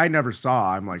 which I never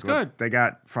saw. I'm like, good. They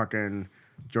got fucking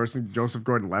Joseph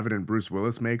Gordon-Levitt and Bruce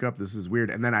Willis makeup. This is weird.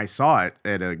 And then I saw it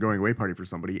at a going away party for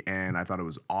somebody, and I thought it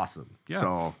was awesome. Yeah.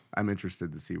 So I'm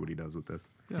interested to see what he does with this.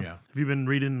 Yeah. Have you been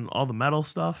reading all the metal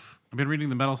stuff? I've been reading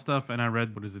the metal stuff, and I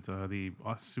read the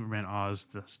Superman Oz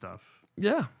stuff.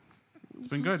 Yeah. It's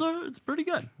been good. It's pretty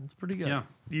good. It's pretty good. Yeah.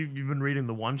 You've been reading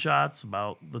the one shots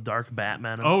about the Dark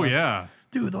Batman and Oh stuff? yeah.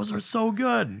 Dude, those are so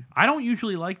good. I don't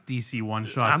usually like DC one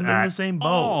shots. I'm in the same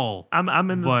boat.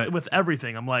 I'm in but- with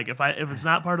everything. I'm like, if it's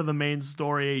not part of the main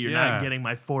story, you're Yeah. not getting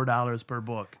my $4 per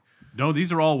book. No,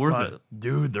 these are all worth But it.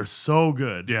 dude, they're so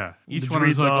good. Yeah. Each Did one you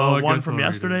read is like, the oh, I one guess from I'll read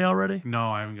yesterday it. already? No,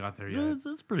 I haven't got there yet.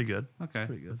 It's pretty good. Okay.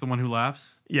 pretty good. It's the one who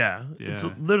laughs. Yeah, it's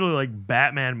Yeah. literally like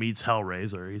Batman meets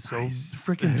Hellraiser. He's so Nice.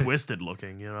 freaking twisted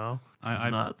looking, you know? It's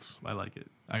nuts. I like it.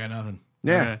 I got nothing.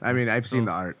 Yeah, Okay. I mean, I've seen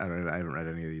the art. I haven't read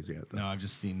any of these yet. Though. No, I've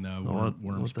just seen what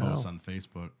Worm's the posts hell? on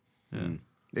Facebook.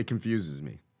 It confuses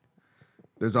me.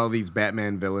 There's all these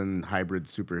Batman villain hybrid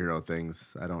superhero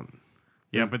things. I don't.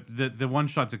 Yeah, but the one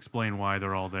shots explain why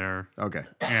they're all there, Okay.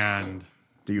 and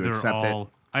Do you they're accept it? all.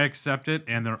 I accept it,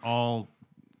 and they're all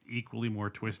equally more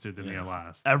twisted than the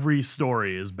last. Every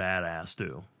story is badass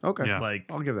too. Okay. Yeah. Like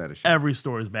I'll give that a shot. every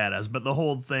story is badass, but the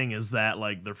whole thing is that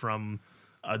like they're from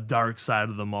a dark side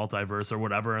of the multiverse or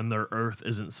whatever, and their Earth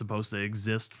isn't supposed to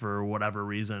exist for whatever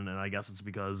reason, and I guess it's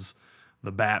because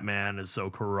the Batman is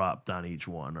so corrupt on each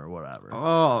one or whatever.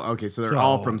 Oh, okay. So they're So-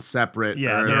 all from separate.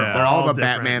 Yeah, or they're all the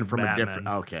different Batman from a different.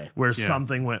 Batman. Okay. Where Yeah.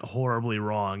 something went horribly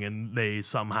wrong and they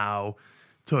somehow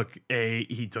took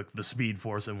the Speed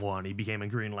Force in one, he became a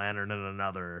Green Lantern in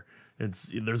another.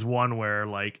 There's one where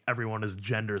like everyone is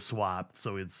gender swapped,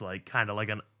 so it's like kind of like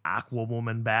an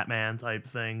Aquawoman Batman type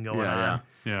thing going Yeah, on.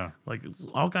 Yeah. Like it's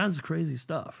all kinds of crazy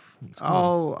stuff. It's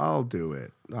cool. I'll do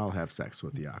it. I'll have sex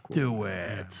with the Aqua. Do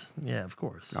it. Yeah, of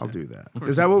course. I'll do that.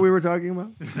 Is that what we were talking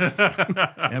about?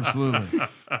 Absolutely.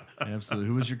 Absolutely.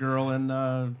 Who was your girl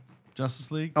in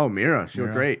Justice League? Oh, Mira. She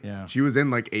looked Mira, great. yeah. She was in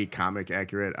like a comic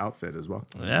accurate outfit as well.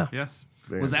 Yeah. Yes.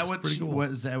 Very Was that nice. what pretty cool.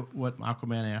 was that what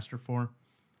Aquaman asked her for?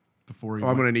 Before he Oh,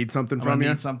 I'm gonna need something I'm gonna from you.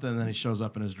 need something, and then he shows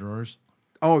up in his drawers.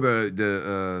 Oh,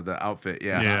 the outfit.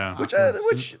 Yeah. Yeah.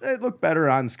 Which it looked better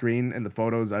on screen in the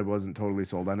photos. I wasn't totally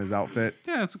sold on his outfit.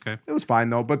 Yeah, it's okay. It was fine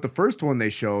though. But the first one they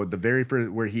showed, the very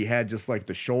first where he had just like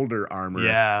the shoulder armor.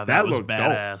 Yeah, that was looked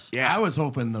badass. dope. Yeah. I was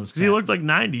hoping those. He looked like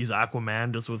 90s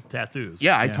Aquaman just with tattoos.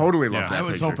 Yeah, I Yeah. totally loved Yeah. that. I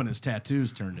was picture. hoping his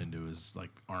tattoos turned into his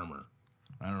like armor.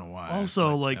 I don't know why. I was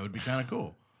Also, like- that would be kind of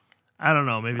cool. I don't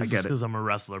know. Maybe it's get just it. because I'm a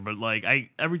wrestler, but like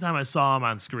every time I saw him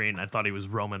on screen, I thought he was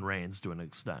Roman Reigns to an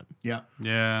extent. Yeah.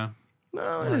 Yeah.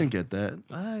 No, I didn't get that.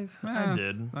 I That's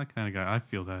did. That kind of guy. I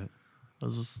feel that. I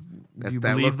was just, That- do you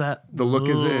that believe look- that? the look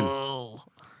is in. Ugh.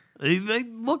 They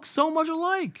look so much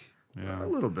alike. A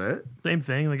little bit. Same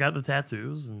thing. They got the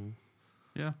tattoos and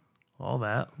Yeah. all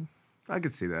that. I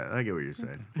could see that. I get what you're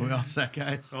saying. We all set,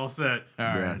 guys? All set. All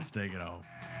right, Yeah. let's take it home.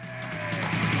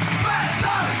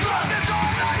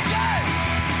 Bad,